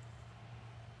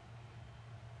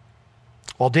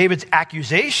 While David's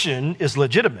accusation is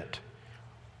legitimate,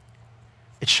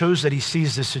 it shows that he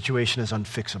sees this situation as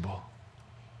unfixable.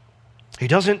 He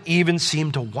doesn't even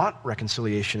seem to want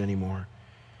reconciliation anymore.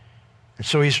 And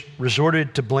so he's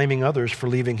resorted to blaming others for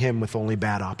leaving him with only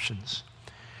bad options.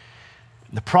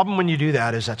 And the problem when you do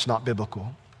that is that's not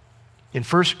biblical. In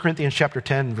 1 Corinthians chapter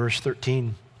 10, verse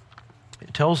 13,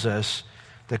 it tells us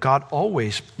that God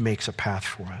always makes a path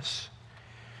for us.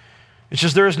 It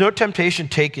says, there is no temptation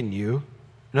taken you.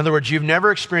 In other words, you've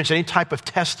never experienced any type of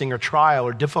testing or trial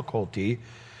or difficulty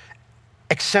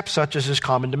except such as is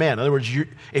common to man. In other words,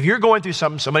 if you're going through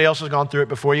something, somebody else has gone through it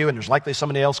before you, and there's likely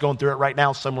somebody else going through it right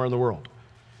now somewhere in the world.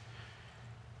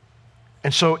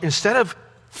 And so instead of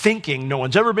thinking, no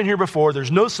one's ever been here before,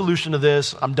 there's no solution to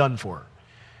this, I'm done for,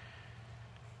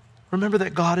 remember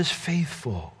that God is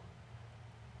faithful,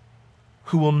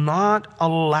 who will not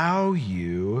allow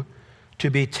you to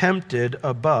be tempted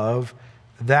above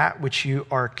that which you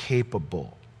are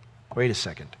capable. Wait a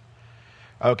second.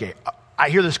 Okay, I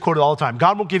hear this quoted all the time.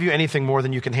 God won't give you anything more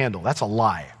than you can handle. That's a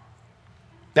lie.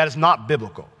 That is not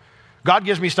biblical. God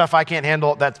gives me stuff I can't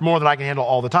handle. That's more than I can handle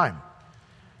all the time.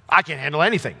 I can't handle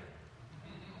anything.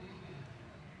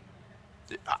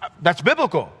 That's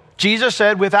biblical. Jesus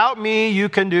said, without me, you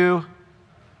can do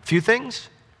a few things.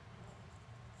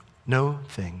 No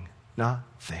thing,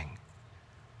 nothing.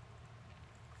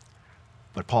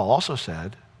 But Paul also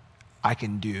said, I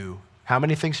can do how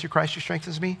many things through Christ who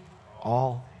strengthens me?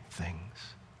 All things.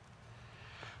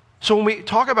 So when we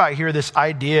talk about here this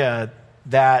idea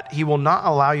that he will not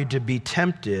allow you to be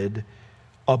tempted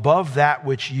above that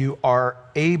which you are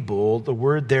able, the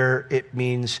word there, it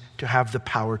means to have the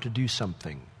power to do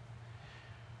something.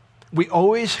 We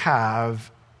always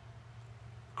have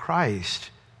Christ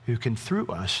who can through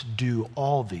us do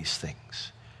all these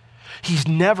things.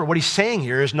 What he's saying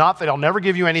here is not that I'll never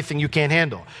give you anything you can't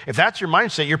handle. If that's your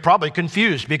mindset, you're probably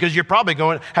confused because you're probably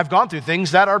have gone through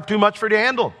things that are too much for you to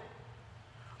handle.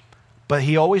 But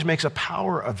he always makes a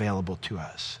power available to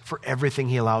us for everything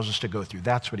he allows us to go through.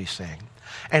 That's what he's saying.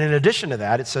 And in addition to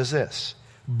that, it says this,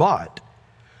 but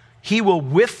he will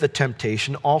with the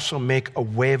temptation also make a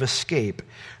way of escape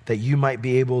that you might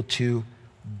be able to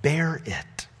bear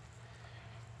it.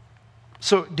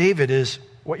 So David, is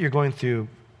what you're going through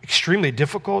extremely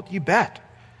difficult? You bet.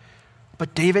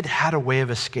 But David had a way of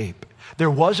escape.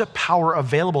 There was a power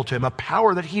available to him, a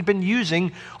power that he'd been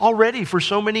using already for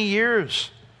so many years.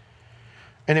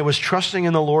 And it was trusting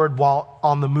in the Lord while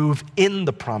on the move in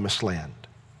the promised land.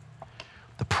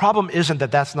 The problem isn't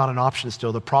that that's not an option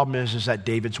still. The problem is that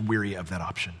David's weary of that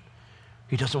option.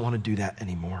 He doesn't want to do that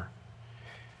anymore.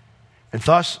 And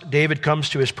thus, David comes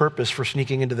to his purpose for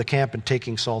sneaking into the camp and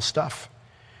taking Saul's stuff.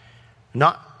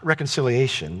 Not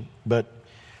reconciliation, but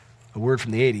a word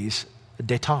from the 80s, a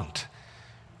détente.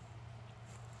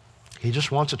 He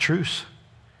just wants a truce.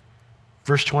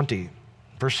 Verse 20,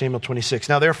 1 Samuel 26.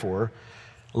 Now therefore,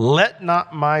 let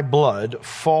not my blood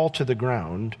fall to the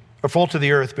ground, or fall to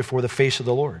the earth before the face of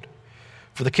the Lord.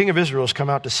 For the king of Israel has come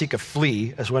out to seek a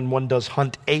flea, as when one does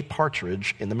hunt a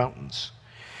partridge in the mountains.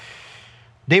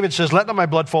 David says, let not my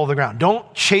blood fall to the ground.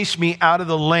 Don't chase me out of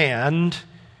the land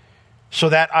so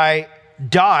that I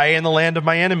die in the land of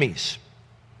my enemies.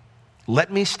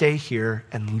 Let me stay here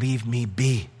and leave me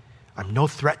be. I'm no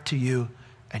threat to you,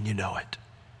 and you know it.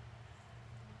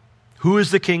 Who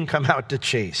is the king come out to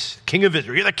chase? King of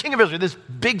Israel. You're the king of Israel, this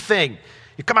big thing.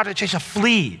 You come out to chase a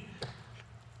flea.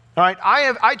 All right,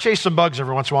 I chase some bugs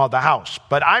every once in a while at the house,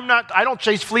 but I don't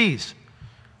chase fleas.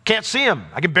 Can't see them.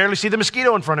 I can barely see the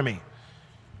mosquito in front of me.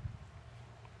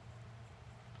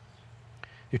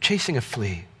 You're chasing a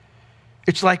flea.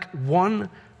 It's like one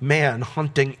man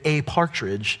hunting a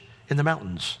partridge in the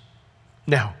mountains.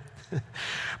 Now,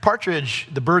 partridge,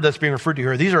 the bird that's being referred to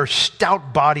here, these are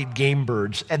stout-bodied game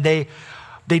birds, and they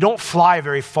don't fly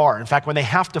very far. In fact, when they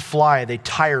have to fly, they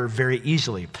tire very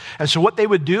easily. And so what they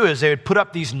would do is they would put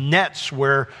up these nets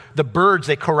where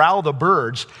they corral the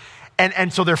birds,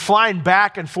 and so they're flying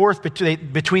back and forth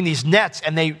between these nets,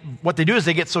 and what they do is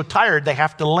they get so tired they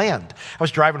have to land. I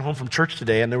was driving home from church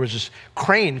today, and there was this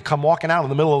crane come walking out in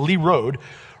the middle of Lee Road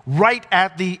right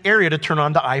at the area to turn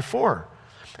onto I-4.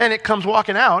 And it comes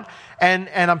walking out, and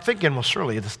I'm thinking, well,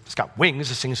 surely it's got wings.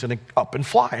 This thing's going to up and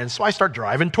fly. And so I start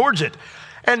driving towards it.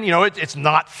 And, it's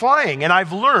not flying. And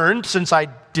I've learned, since I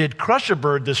did crush a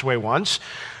bird this way once,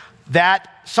 that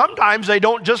sometimes they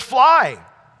don't just fly.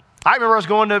 I remember I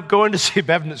was going to see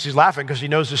Bevan. She's laughing because she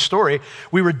knows this story.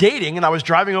 We were dating, and I was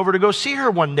driving over to go see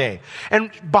her one day. And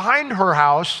behind her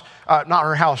house, not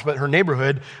her house, but her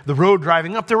neighborhood, the road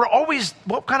driving up, there were always,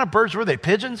 what kind of birds were they?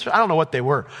 Pigeons? I don't know what they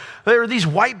were. They were these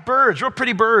white birds, real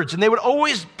pretty birds, and they would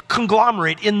always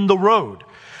conglomerate in the road.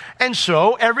 And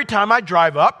so every time I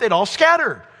drive up, they'd all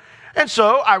scatter. And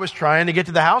so I was trying to get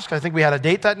to the house because I think we had a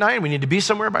date that night. We need to be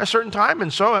somewhere by a certain time.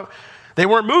 And so they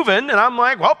weren't moving, and I'm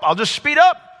like, well, I'll just speed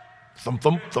up. Thump,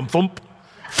 thump, thump, thump.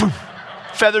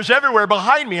 Feathers everywhere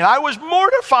behind me, and I was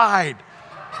mortified.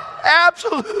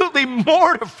 Absolutely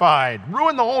mortified.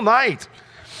 Ruined the whole night.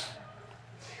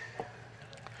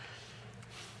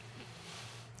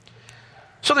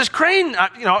 So this crane,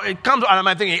 it comes, and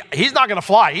I'm thinking, he's not going to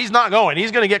fly. He's not going.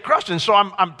 He's going to get crushed. And so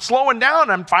I'm slowing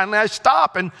down, and finally I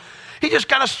stop, and he just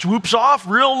kind of swoops off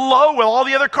real low with all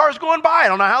the other cars going by. I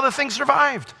don't know how the thing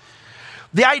survived.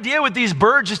 The idea with these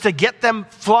birds is to get them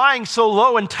flying so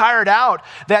low and tired out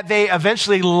that they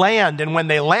eventually land. And when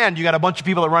they land, you got a bunch of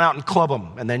people that run out and club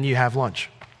them, and then you have lunch.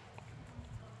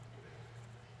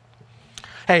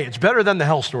 Hey, it's better than the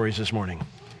hell stories this morning.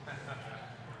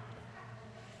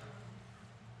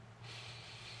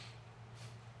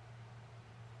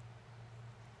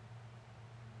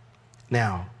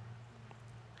 Now,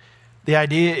 the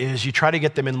idea is you try to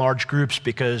get them in large groups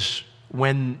because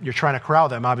when you're trying to corral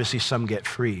them, obviously some get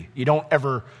free. You don't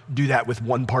ever do that with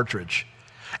one partridge.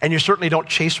 And you certainly don't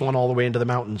chase one all the way into the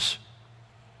mountains.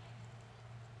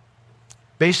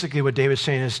 Basically what David's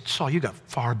saying is, Saul, you got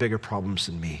far bigger problems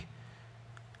than me.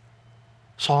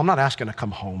 Saul, I'm not asking to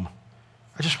come home.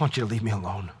 I just want you to leave me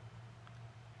alone.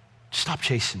 Stop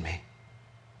chasing me.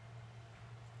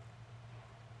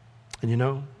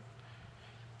 And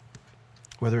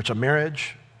whether it's a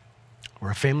marriage or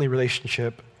a family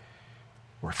relationship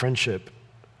or a friendship,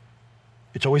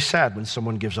 it's always sad when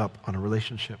someone gives up on a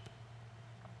relationship,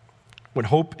 when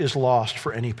hope is lost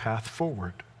for any path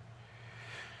forward.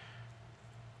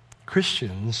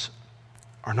 Christians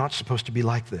are not supposed to be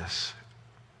like this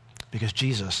because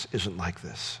Jesus isn't like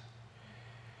this.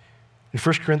 In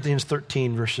 1 Corinthians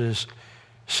 13, verses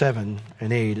 7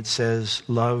 and 8, it says,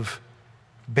 love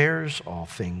bears all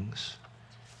things.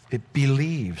 It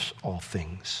believes all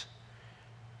things.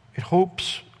 It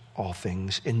hopes all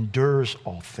things, endures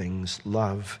all things.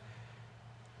 Love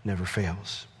never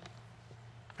fails.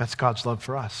 That's God's love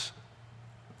for us.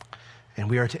 And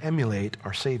we are to emulate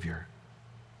our Savior.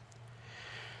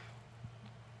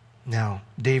 Now,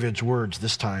 David's words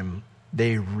this time,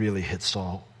 they really hit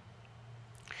Saul.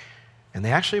 And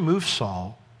they actually moved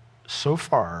Saul so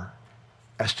far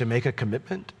as to make a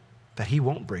commitment that he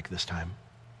won't break this time.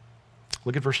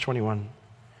 Look at verse 21.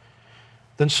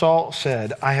 Then Saul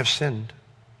said, I have sinned.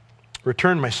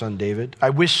 Return, my son David. I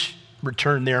wish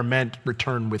return there meant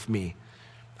return with me.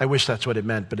 I wish that's what it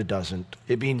meant, but it doesn't.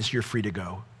 It means you're free to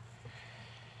go.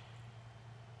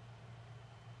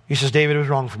 He says, David, it was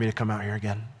wrong for me to come out here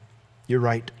again. You're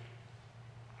right.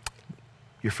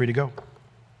 You're free to go.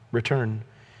 Return.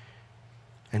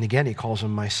 And again, he calls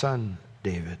him my son,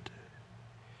 David.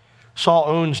 Saul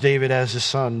owns David as his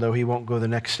son, though he won't go the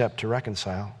next step to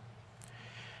reconcile.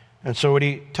 And so what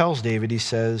he tells David, he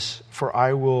says,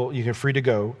 you're free to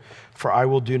go, for I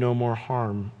will do you no more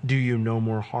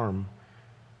harm,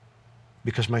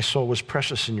 because my soul was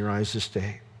precious in your eyes this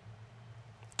day.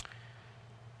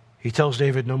 He tells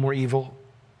David, no more evil,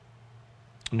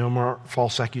 no more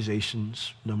false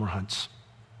accusations, no more hunts.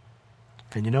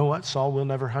 And you know what? Saul will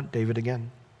never hunt David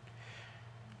again.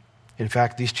 In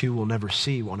fact, these two will never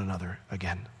see one another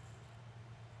again.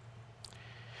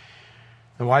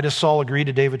 And why does Saul agree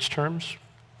to David's terms?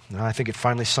 Well, I think it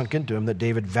finally sunk into him that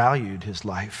David valued his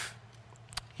life.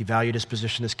 He valued his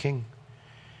position as king.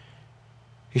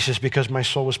 He says, because my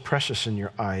soul was precious in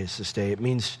your eyes this day.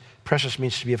 Precious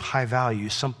means to be of high value,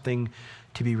 something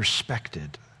to be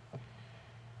respected.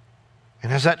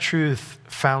 And has that truth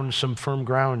found some firm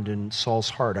ground in Saul's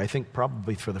heart? I think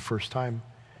probably for the first time.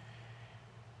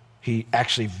 He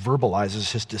actually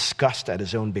verbalizes his disgust at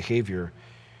his own behavior,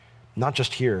 not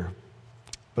just here,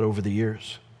 but over the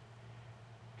years.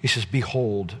 He says,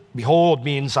 behold. Behold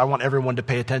means I want everyone to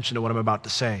pay attention to what I'm about to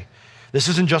say. This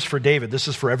isn't just for David. This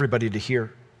is for everybody to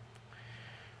hear.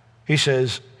 He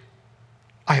says,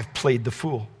 I have played the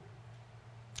fool,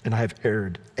 and I have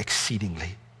erred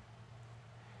exceedingly.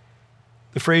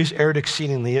 The phrase erred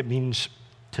exceedingly, it means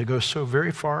to go so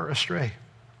very far astray.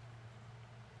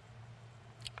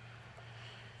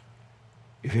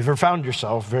 If you've ever found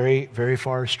yourself very, very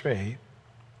far astray,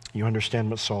 you understand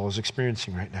what Saul is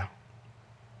experiencing right now.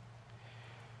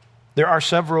 There are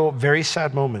several very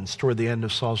sad moments toward the end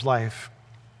of Saul's life,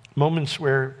 moments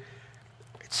where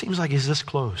it seems like he's this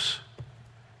close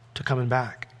to coming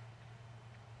back.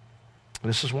 And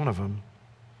this is one of them.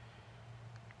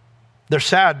 They're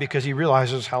sad because he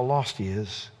realizes how lost he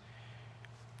is,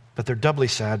 but they're doubly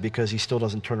sad because he still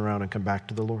doesn't turn around and come back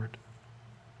to the Lord.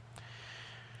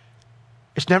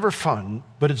 It's never fun,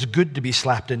 but it's good to be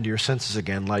slapped into your senses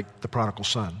again, like the prodigal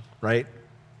son, right?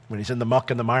 When he's in the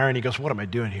muck and the mire and he goes, what am I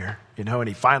doing here? You know, and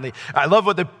he finally, I love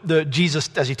what the Jesus,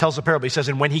 as he tells the parable, he says,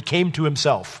 and when he came to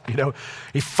himself, you know,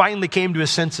 he finally came to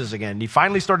his senses again. He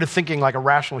finally started thinking like a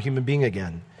rational human being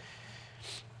again.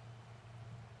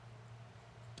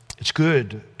 It's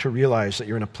good to realize that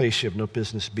you're in a place you have no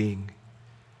business being.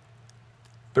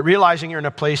 But realizing you're in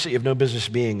a place that you have no business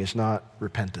being is not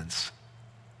repentance.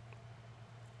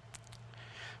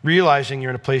 Realizing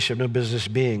you're in a place you have no business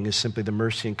being is simply the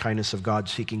mercy and kindness of God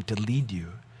seeking to lead you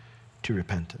to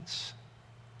repentance.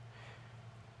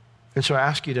 And so I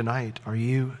ask you tonight, are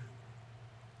you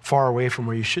far away from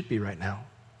where you should be right now?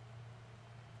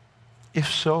 If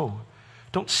so,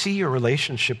 don't see your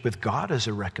relationship with God as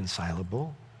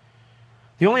irreconcilable.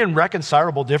 The only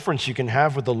irreconcilable difference you can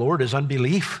have with the Lord is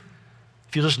unbelief.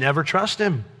 If you just never trust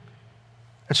him.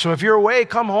 And so if you're away,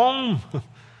 come home.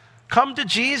 Come to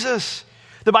Jesus.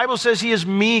 The Bible says he is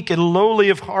meek and lowly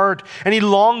of heart, and he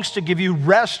longs to give you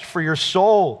rest for your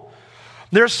soul.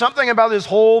 There's something about this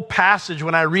whole passage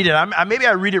when I read it. Maybe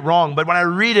I read it wrong, but when I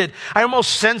read it, I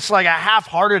almost sense like a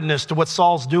half-heartedness to what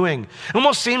Saul's doing. It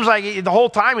almost seems like the whole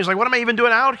time he's like, what am I even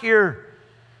doing out here?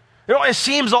 You know, it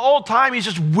seems the whole time he's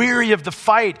just weary of the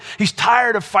fight. He's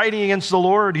tired of fighting against the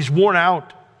Lord. He's worn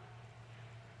out.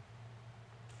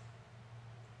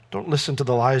 Don't listen to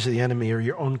the lies of the enemy or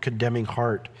your own condemning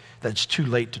heart that it's too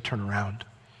late to turn around.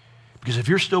 Because if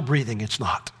you're still breathing, it's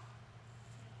not.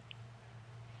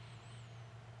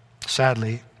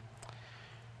 Sadly,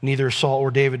 neither Saul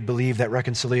or David believe that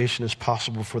reconciliation is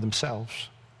possible for themselves.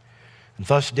 And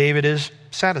thus David is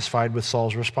satisfied with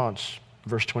Saul's response.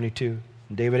 Verse 22,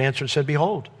 and David answered and said,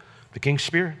 behold, the king's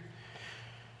spear.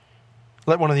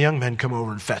 Let one of the young men come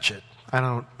over and fetch it.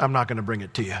 I'm not going to bring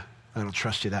it to you. I don't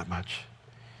trust you that much.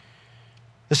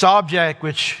 This object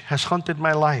which has hunted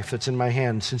my life that's in my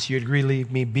hand, since you agree to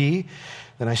leave me be,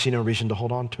 then I see no reason to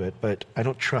hold on to it, but I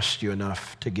don't trust you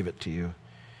enough to give it to you.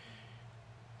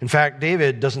 In fact,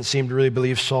 David doesn't seem to really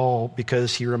believe Saul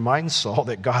because he reminds Saul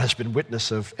that God has been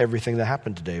witness of everything that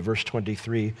happened today. Verse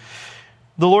 23,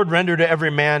 the Lord rendered to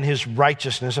every man his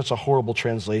righteousness. That's a horrible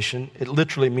translation. It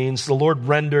literally means the Lord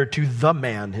rendered to the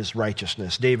man his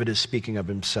righteousness. David is speaking of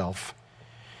himself.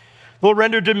 The Lord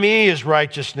rendered to me his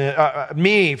righteousness,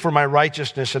 me for my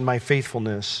righteousness and my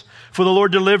faithfulness. For the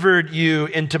Lord delivered you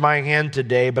into my hand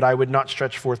today, but I would not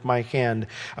stretch forth my hand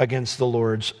against the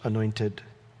Lord's anointed.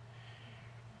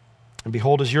 And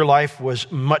behold, as your life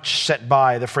was much set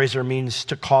by, the phrase there means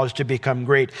to cause to become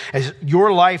great. As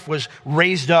your life was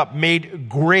raised up, made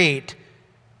great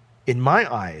in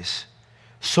my eyes,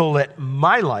 so let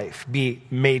my life be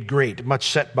made great,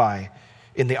 much set by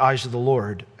in the eyes of the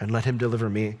Lord, and let him deliver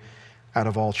me out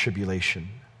of all tribulation.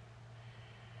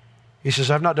 He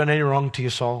says, I've not done any wrong to you,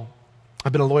 Saul.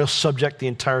 I've been a loyal subject the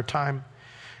entire time.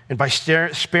 And by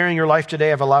sparing your life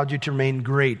today, I've allowed you to remain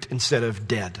great instead of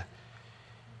dead.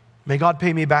 May God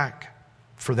pay me back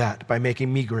for that by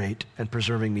making me great and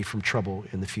preserving me from trouble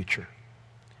in the future.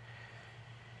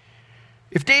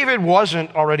 If David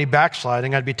wasn't already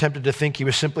backsliding, I'd be tempted to think he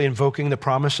was simply invoking the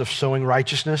promise of sowing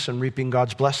righteousness and reaping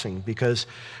God's blessing. Because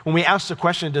when we ask the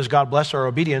question, does God bless our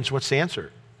obedience, what's the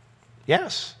answer?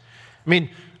 Yes. I mean,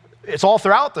 it's all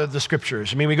throughout the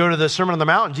scriptures. I mean, we go to the Sermon on the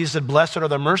Mount, and Jesus said, blessed are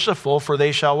the merciful, for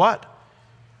they shall what?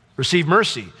 Receive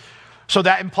mercy. So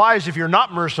that implies if you're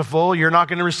not merciful, you're not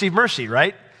going to receive mercy,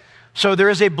 right? So there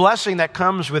is a blessing that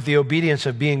comes with the obedience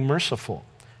of being merciful.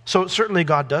 So certainly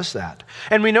God does that.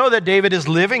 And we know that David is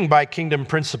living by kingdom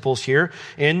principles here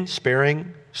in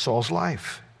sparing Saul's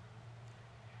life.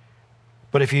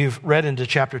 But if you've read into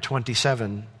chapter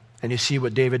 27 and you see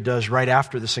what David does right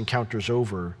after this encounter is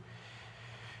over,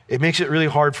 it makes it really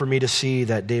hard for me to see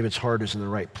that David's heart is in the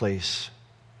right place.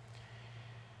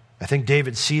 I think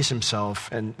David sees himself,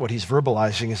 and what he's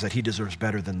verbalizing is that he deserves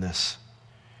better than this.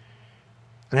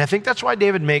 And I think that's why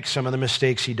David makes some of the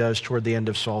mistakes he does toward the end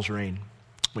of Saul's reign.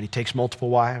 When he takes multiple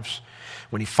wives,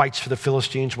 when he fights for the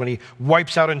Philistines, when he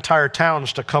wipes out entire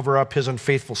towns to cover up his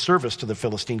unfaithful service to the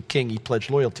Philistine king he pledged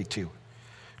loyalty to.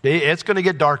 It's going to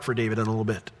get dark for David in a little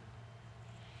bit.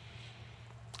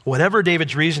 Whatever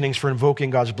David's reasonings for invoking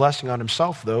God's blessing on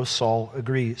himself, though, Saul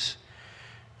agrees.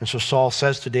 And so Saul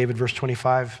says to David, verse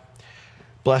 25,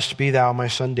 blessed be thou, my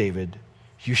son David.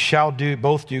 You shall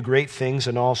both do great things,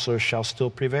 and also shall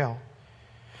still prevail.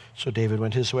 So David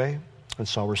went his way, and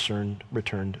Saul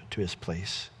returned to his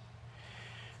place.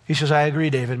 He says, I agree,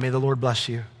 David. May the Lord bless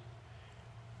you.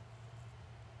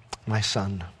 My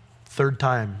son. Third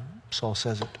time Saul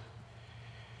says it.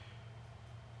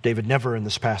 David never in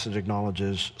this passage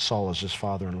acknowledges Saul as his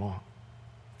father-in-law.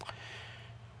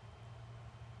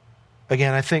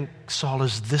 Again, I think Saul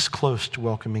is this close to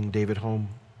welcoming David home.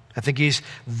 I think he's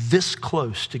this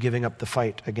close to giving up the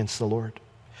fight against the Lord.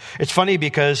 It's funny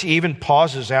because he even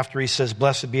pauses after he says,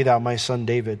 blessed be thou, my son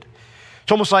David.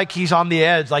 It's almost like he's on the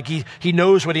edge, like he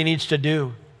knows what he needs to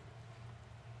do.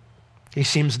 He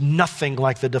seems nothing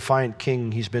like the defiant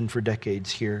king he's been for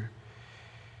decades here.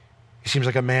 He seems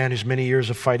like a man whose many years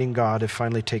of fighting God have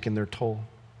finally taken their toll.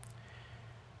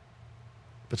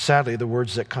 But sadly, the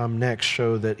words that come next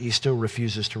show that he still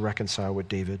refuses to reconcile with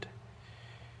David.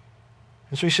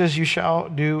 And so he says, you shall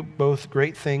do both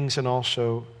great things and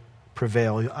also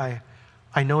prevail.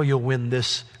 I know you'll win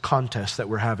this contest that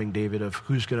we're having, David, of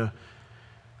who's going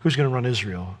to run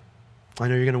Israel. I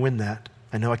know you're going to win that.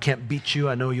 I know I can't beat you.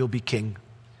 I know you'll be king.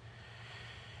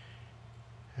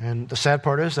 And the sad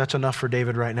part is that's enough for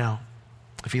David right now.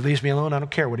 If he leaves me alone, I don't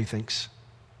care what he thinks.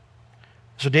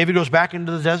 So David goes back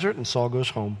into the desert and Saul goes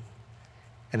home.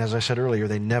 And as I said earlier,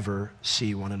 they never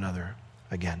see one another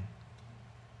again.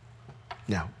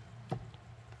 Now,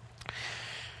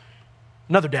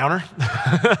 another downer.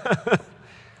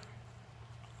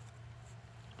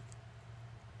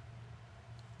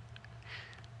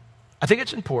 I think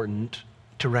it's important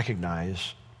to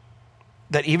recognize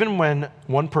that even when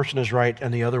one person is right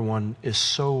and the other one is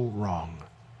so wrong,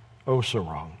 oh so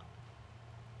wrong,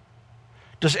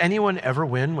 does anyone ever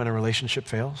win when a relationship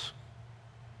fails?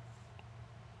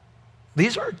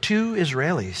 These are two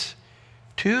Israelis,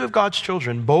 two of God's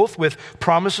children, both with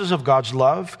promises of God's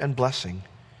love and blessing.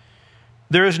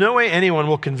 There is no way anyone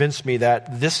will convince me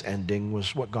that this ending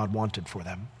was what God wanted for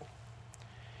them.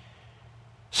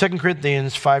 2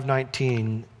 Corinthians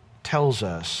 5:19 tells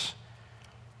us,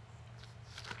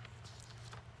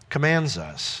 commands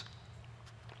us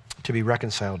to be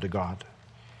reconciled to God.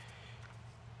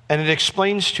 And it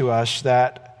explains to us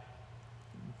that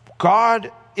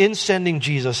God, in sending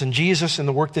Jesus, and Jesus in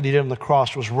the work that he did on the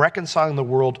cross, was reconciling the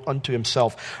world unto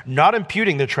himself, not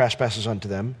imputing their trespasses unto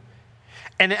them.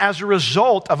 And as a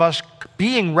result of us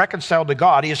being reconciled to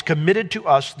God, he has committed to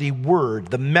us the word,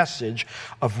 the message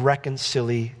of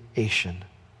reconciliation.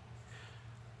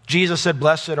 Jesus said,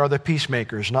 blessed are the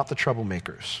peacemakers, not the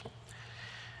troublemakers.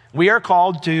 We are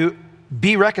called to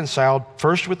be reconciled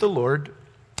first with the Lord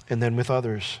and then with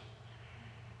others.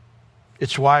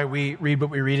 It's why we read what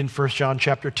we read in 1 John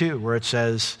chapter 2, where it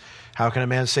says, how can a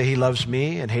man say he loves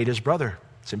me and hate his brother?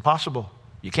 It's impossible.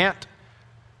 You can't.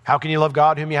 How can you love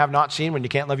God whom you have not seen when you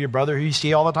can't love your brother who you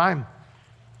see all the time?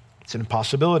 It's an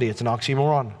impossibility. It's an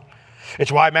oxymoron.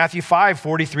 It's why Matthew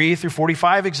 5:43 through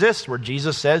 45 exists, where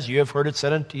Jesus says, you have heard it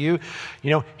said unto you,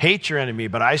 hate your enemy,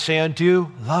 but I say unto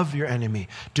you, love your enemy.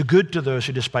 Do good to those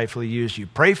who despitefully use you.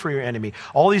 Pray for your enemy.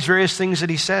 All these various things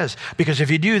that he says. Because if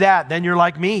you do that, then you're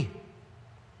like me.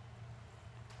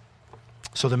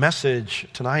 So the message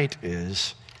tonight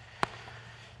is,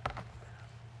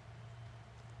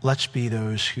 let's be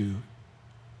those who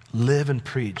live and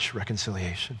preach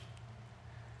reconciliation.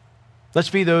 Let's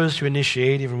be those who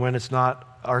initiate even when it's not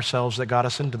ourselves that got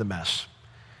us into the mess.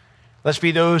 Let's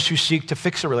be those who seek to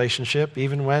fix a relationship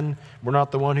even when we're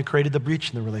not the one who created the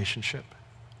breach in the relationship.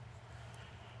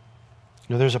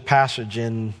 You know, there's a passage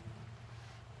in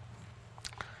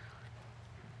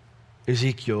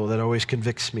Ezekiel that always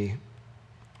convicts me.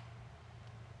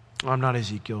 Oh, I'm not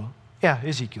Ezekiel. Yeah,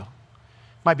 Ezekiel.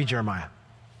 Might be Jeremiah.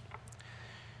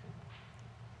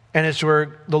 And it's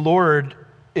where the Lord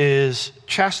is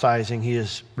chastising, he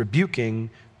is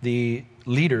rebuking the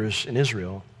leaders in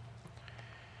Israel.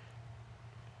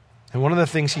 And one of the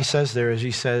things he says there is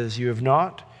he says, you have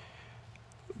not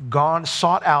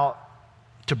sought out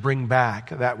to bring back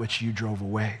that which you drove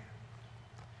away.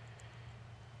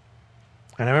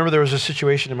 And I remember there was a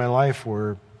situation in my life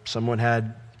where someone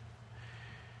had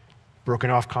broken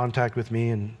off contact with me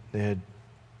and it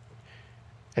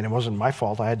wasn't my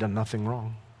fault. I had done nothing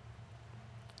wrong.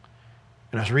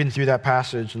 And I was reading through that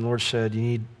passage and the Lord said,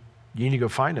 you need to go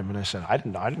find him. And I said, I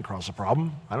didn't cause the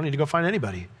problem. I don't need to go find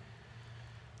anybody.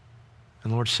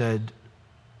 And the Lord said,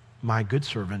 my good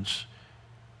servants,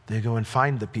 they go and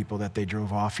find the people that they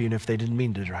drove off, even if they didn't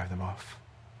mean to drive them off.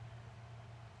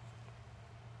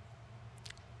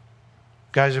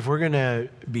 Guys, if we're going to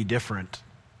be different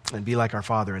and be like our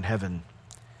Father in heaven,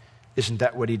 isn't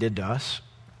that what he did to us?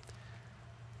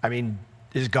 I mean,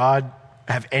 does God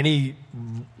have any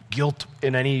guilt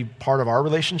in any part of our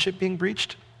relationship being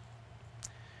breached?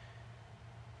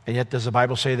 And yet, does the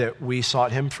Bible say that we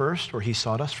sought him first or he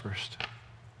sought us first?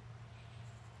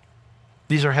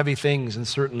 These are heavy things, and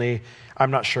certainly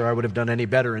I'm not sure I would have done any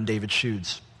better in David's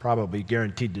shoes. Probably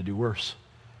guaranteed to do worse.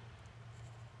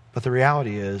 But the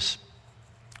reality is,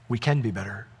 we can be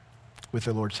better with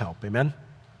the Lord's help. Amen?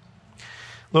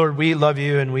 Lord, we love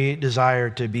you and we desire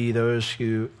to be those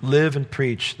who live and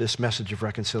preach this message of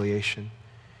reconciliation.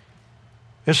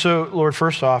 And so, Lord,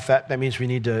 first off, that means we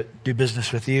need to do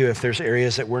business with you if there's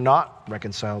areas that we're not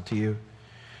reconciled to you.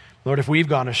 Lord, if we've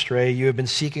gone astray, you have been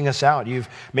seeking us out. You've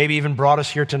maybe even brought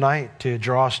us here tonight to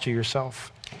draw us to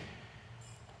yourself.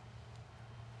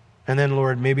 And then,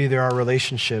 Lord, maybe there are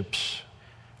relationships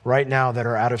right now that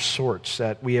are out of sorts,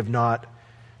 that we have not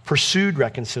pursued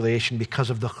reconciliation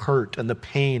because of the hurt and the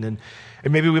pain. And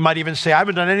maybe we might even say, I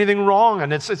haven't done anything wrong,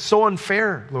 and it's so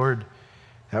unfair, Lord.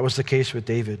 That was the case with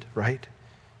David, right?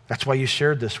 That's why you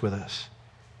shared this with us,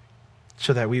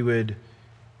 so that we would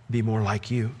be more like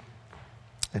you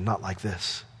and not like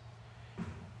this.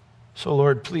 So,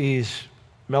 Lord, please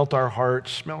melt our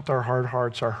hearts, melt our hard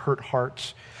hearts, our hurt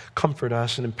hearts, comfort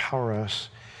us and empower us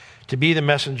to be the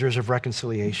messengers of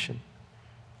reconciliation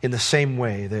in the same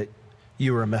way that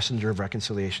you are a messenger of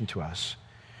reconciliation to us.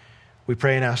 We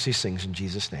pray and ask these things in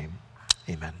Jesus' name.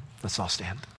 Amen. Let's all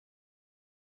stand.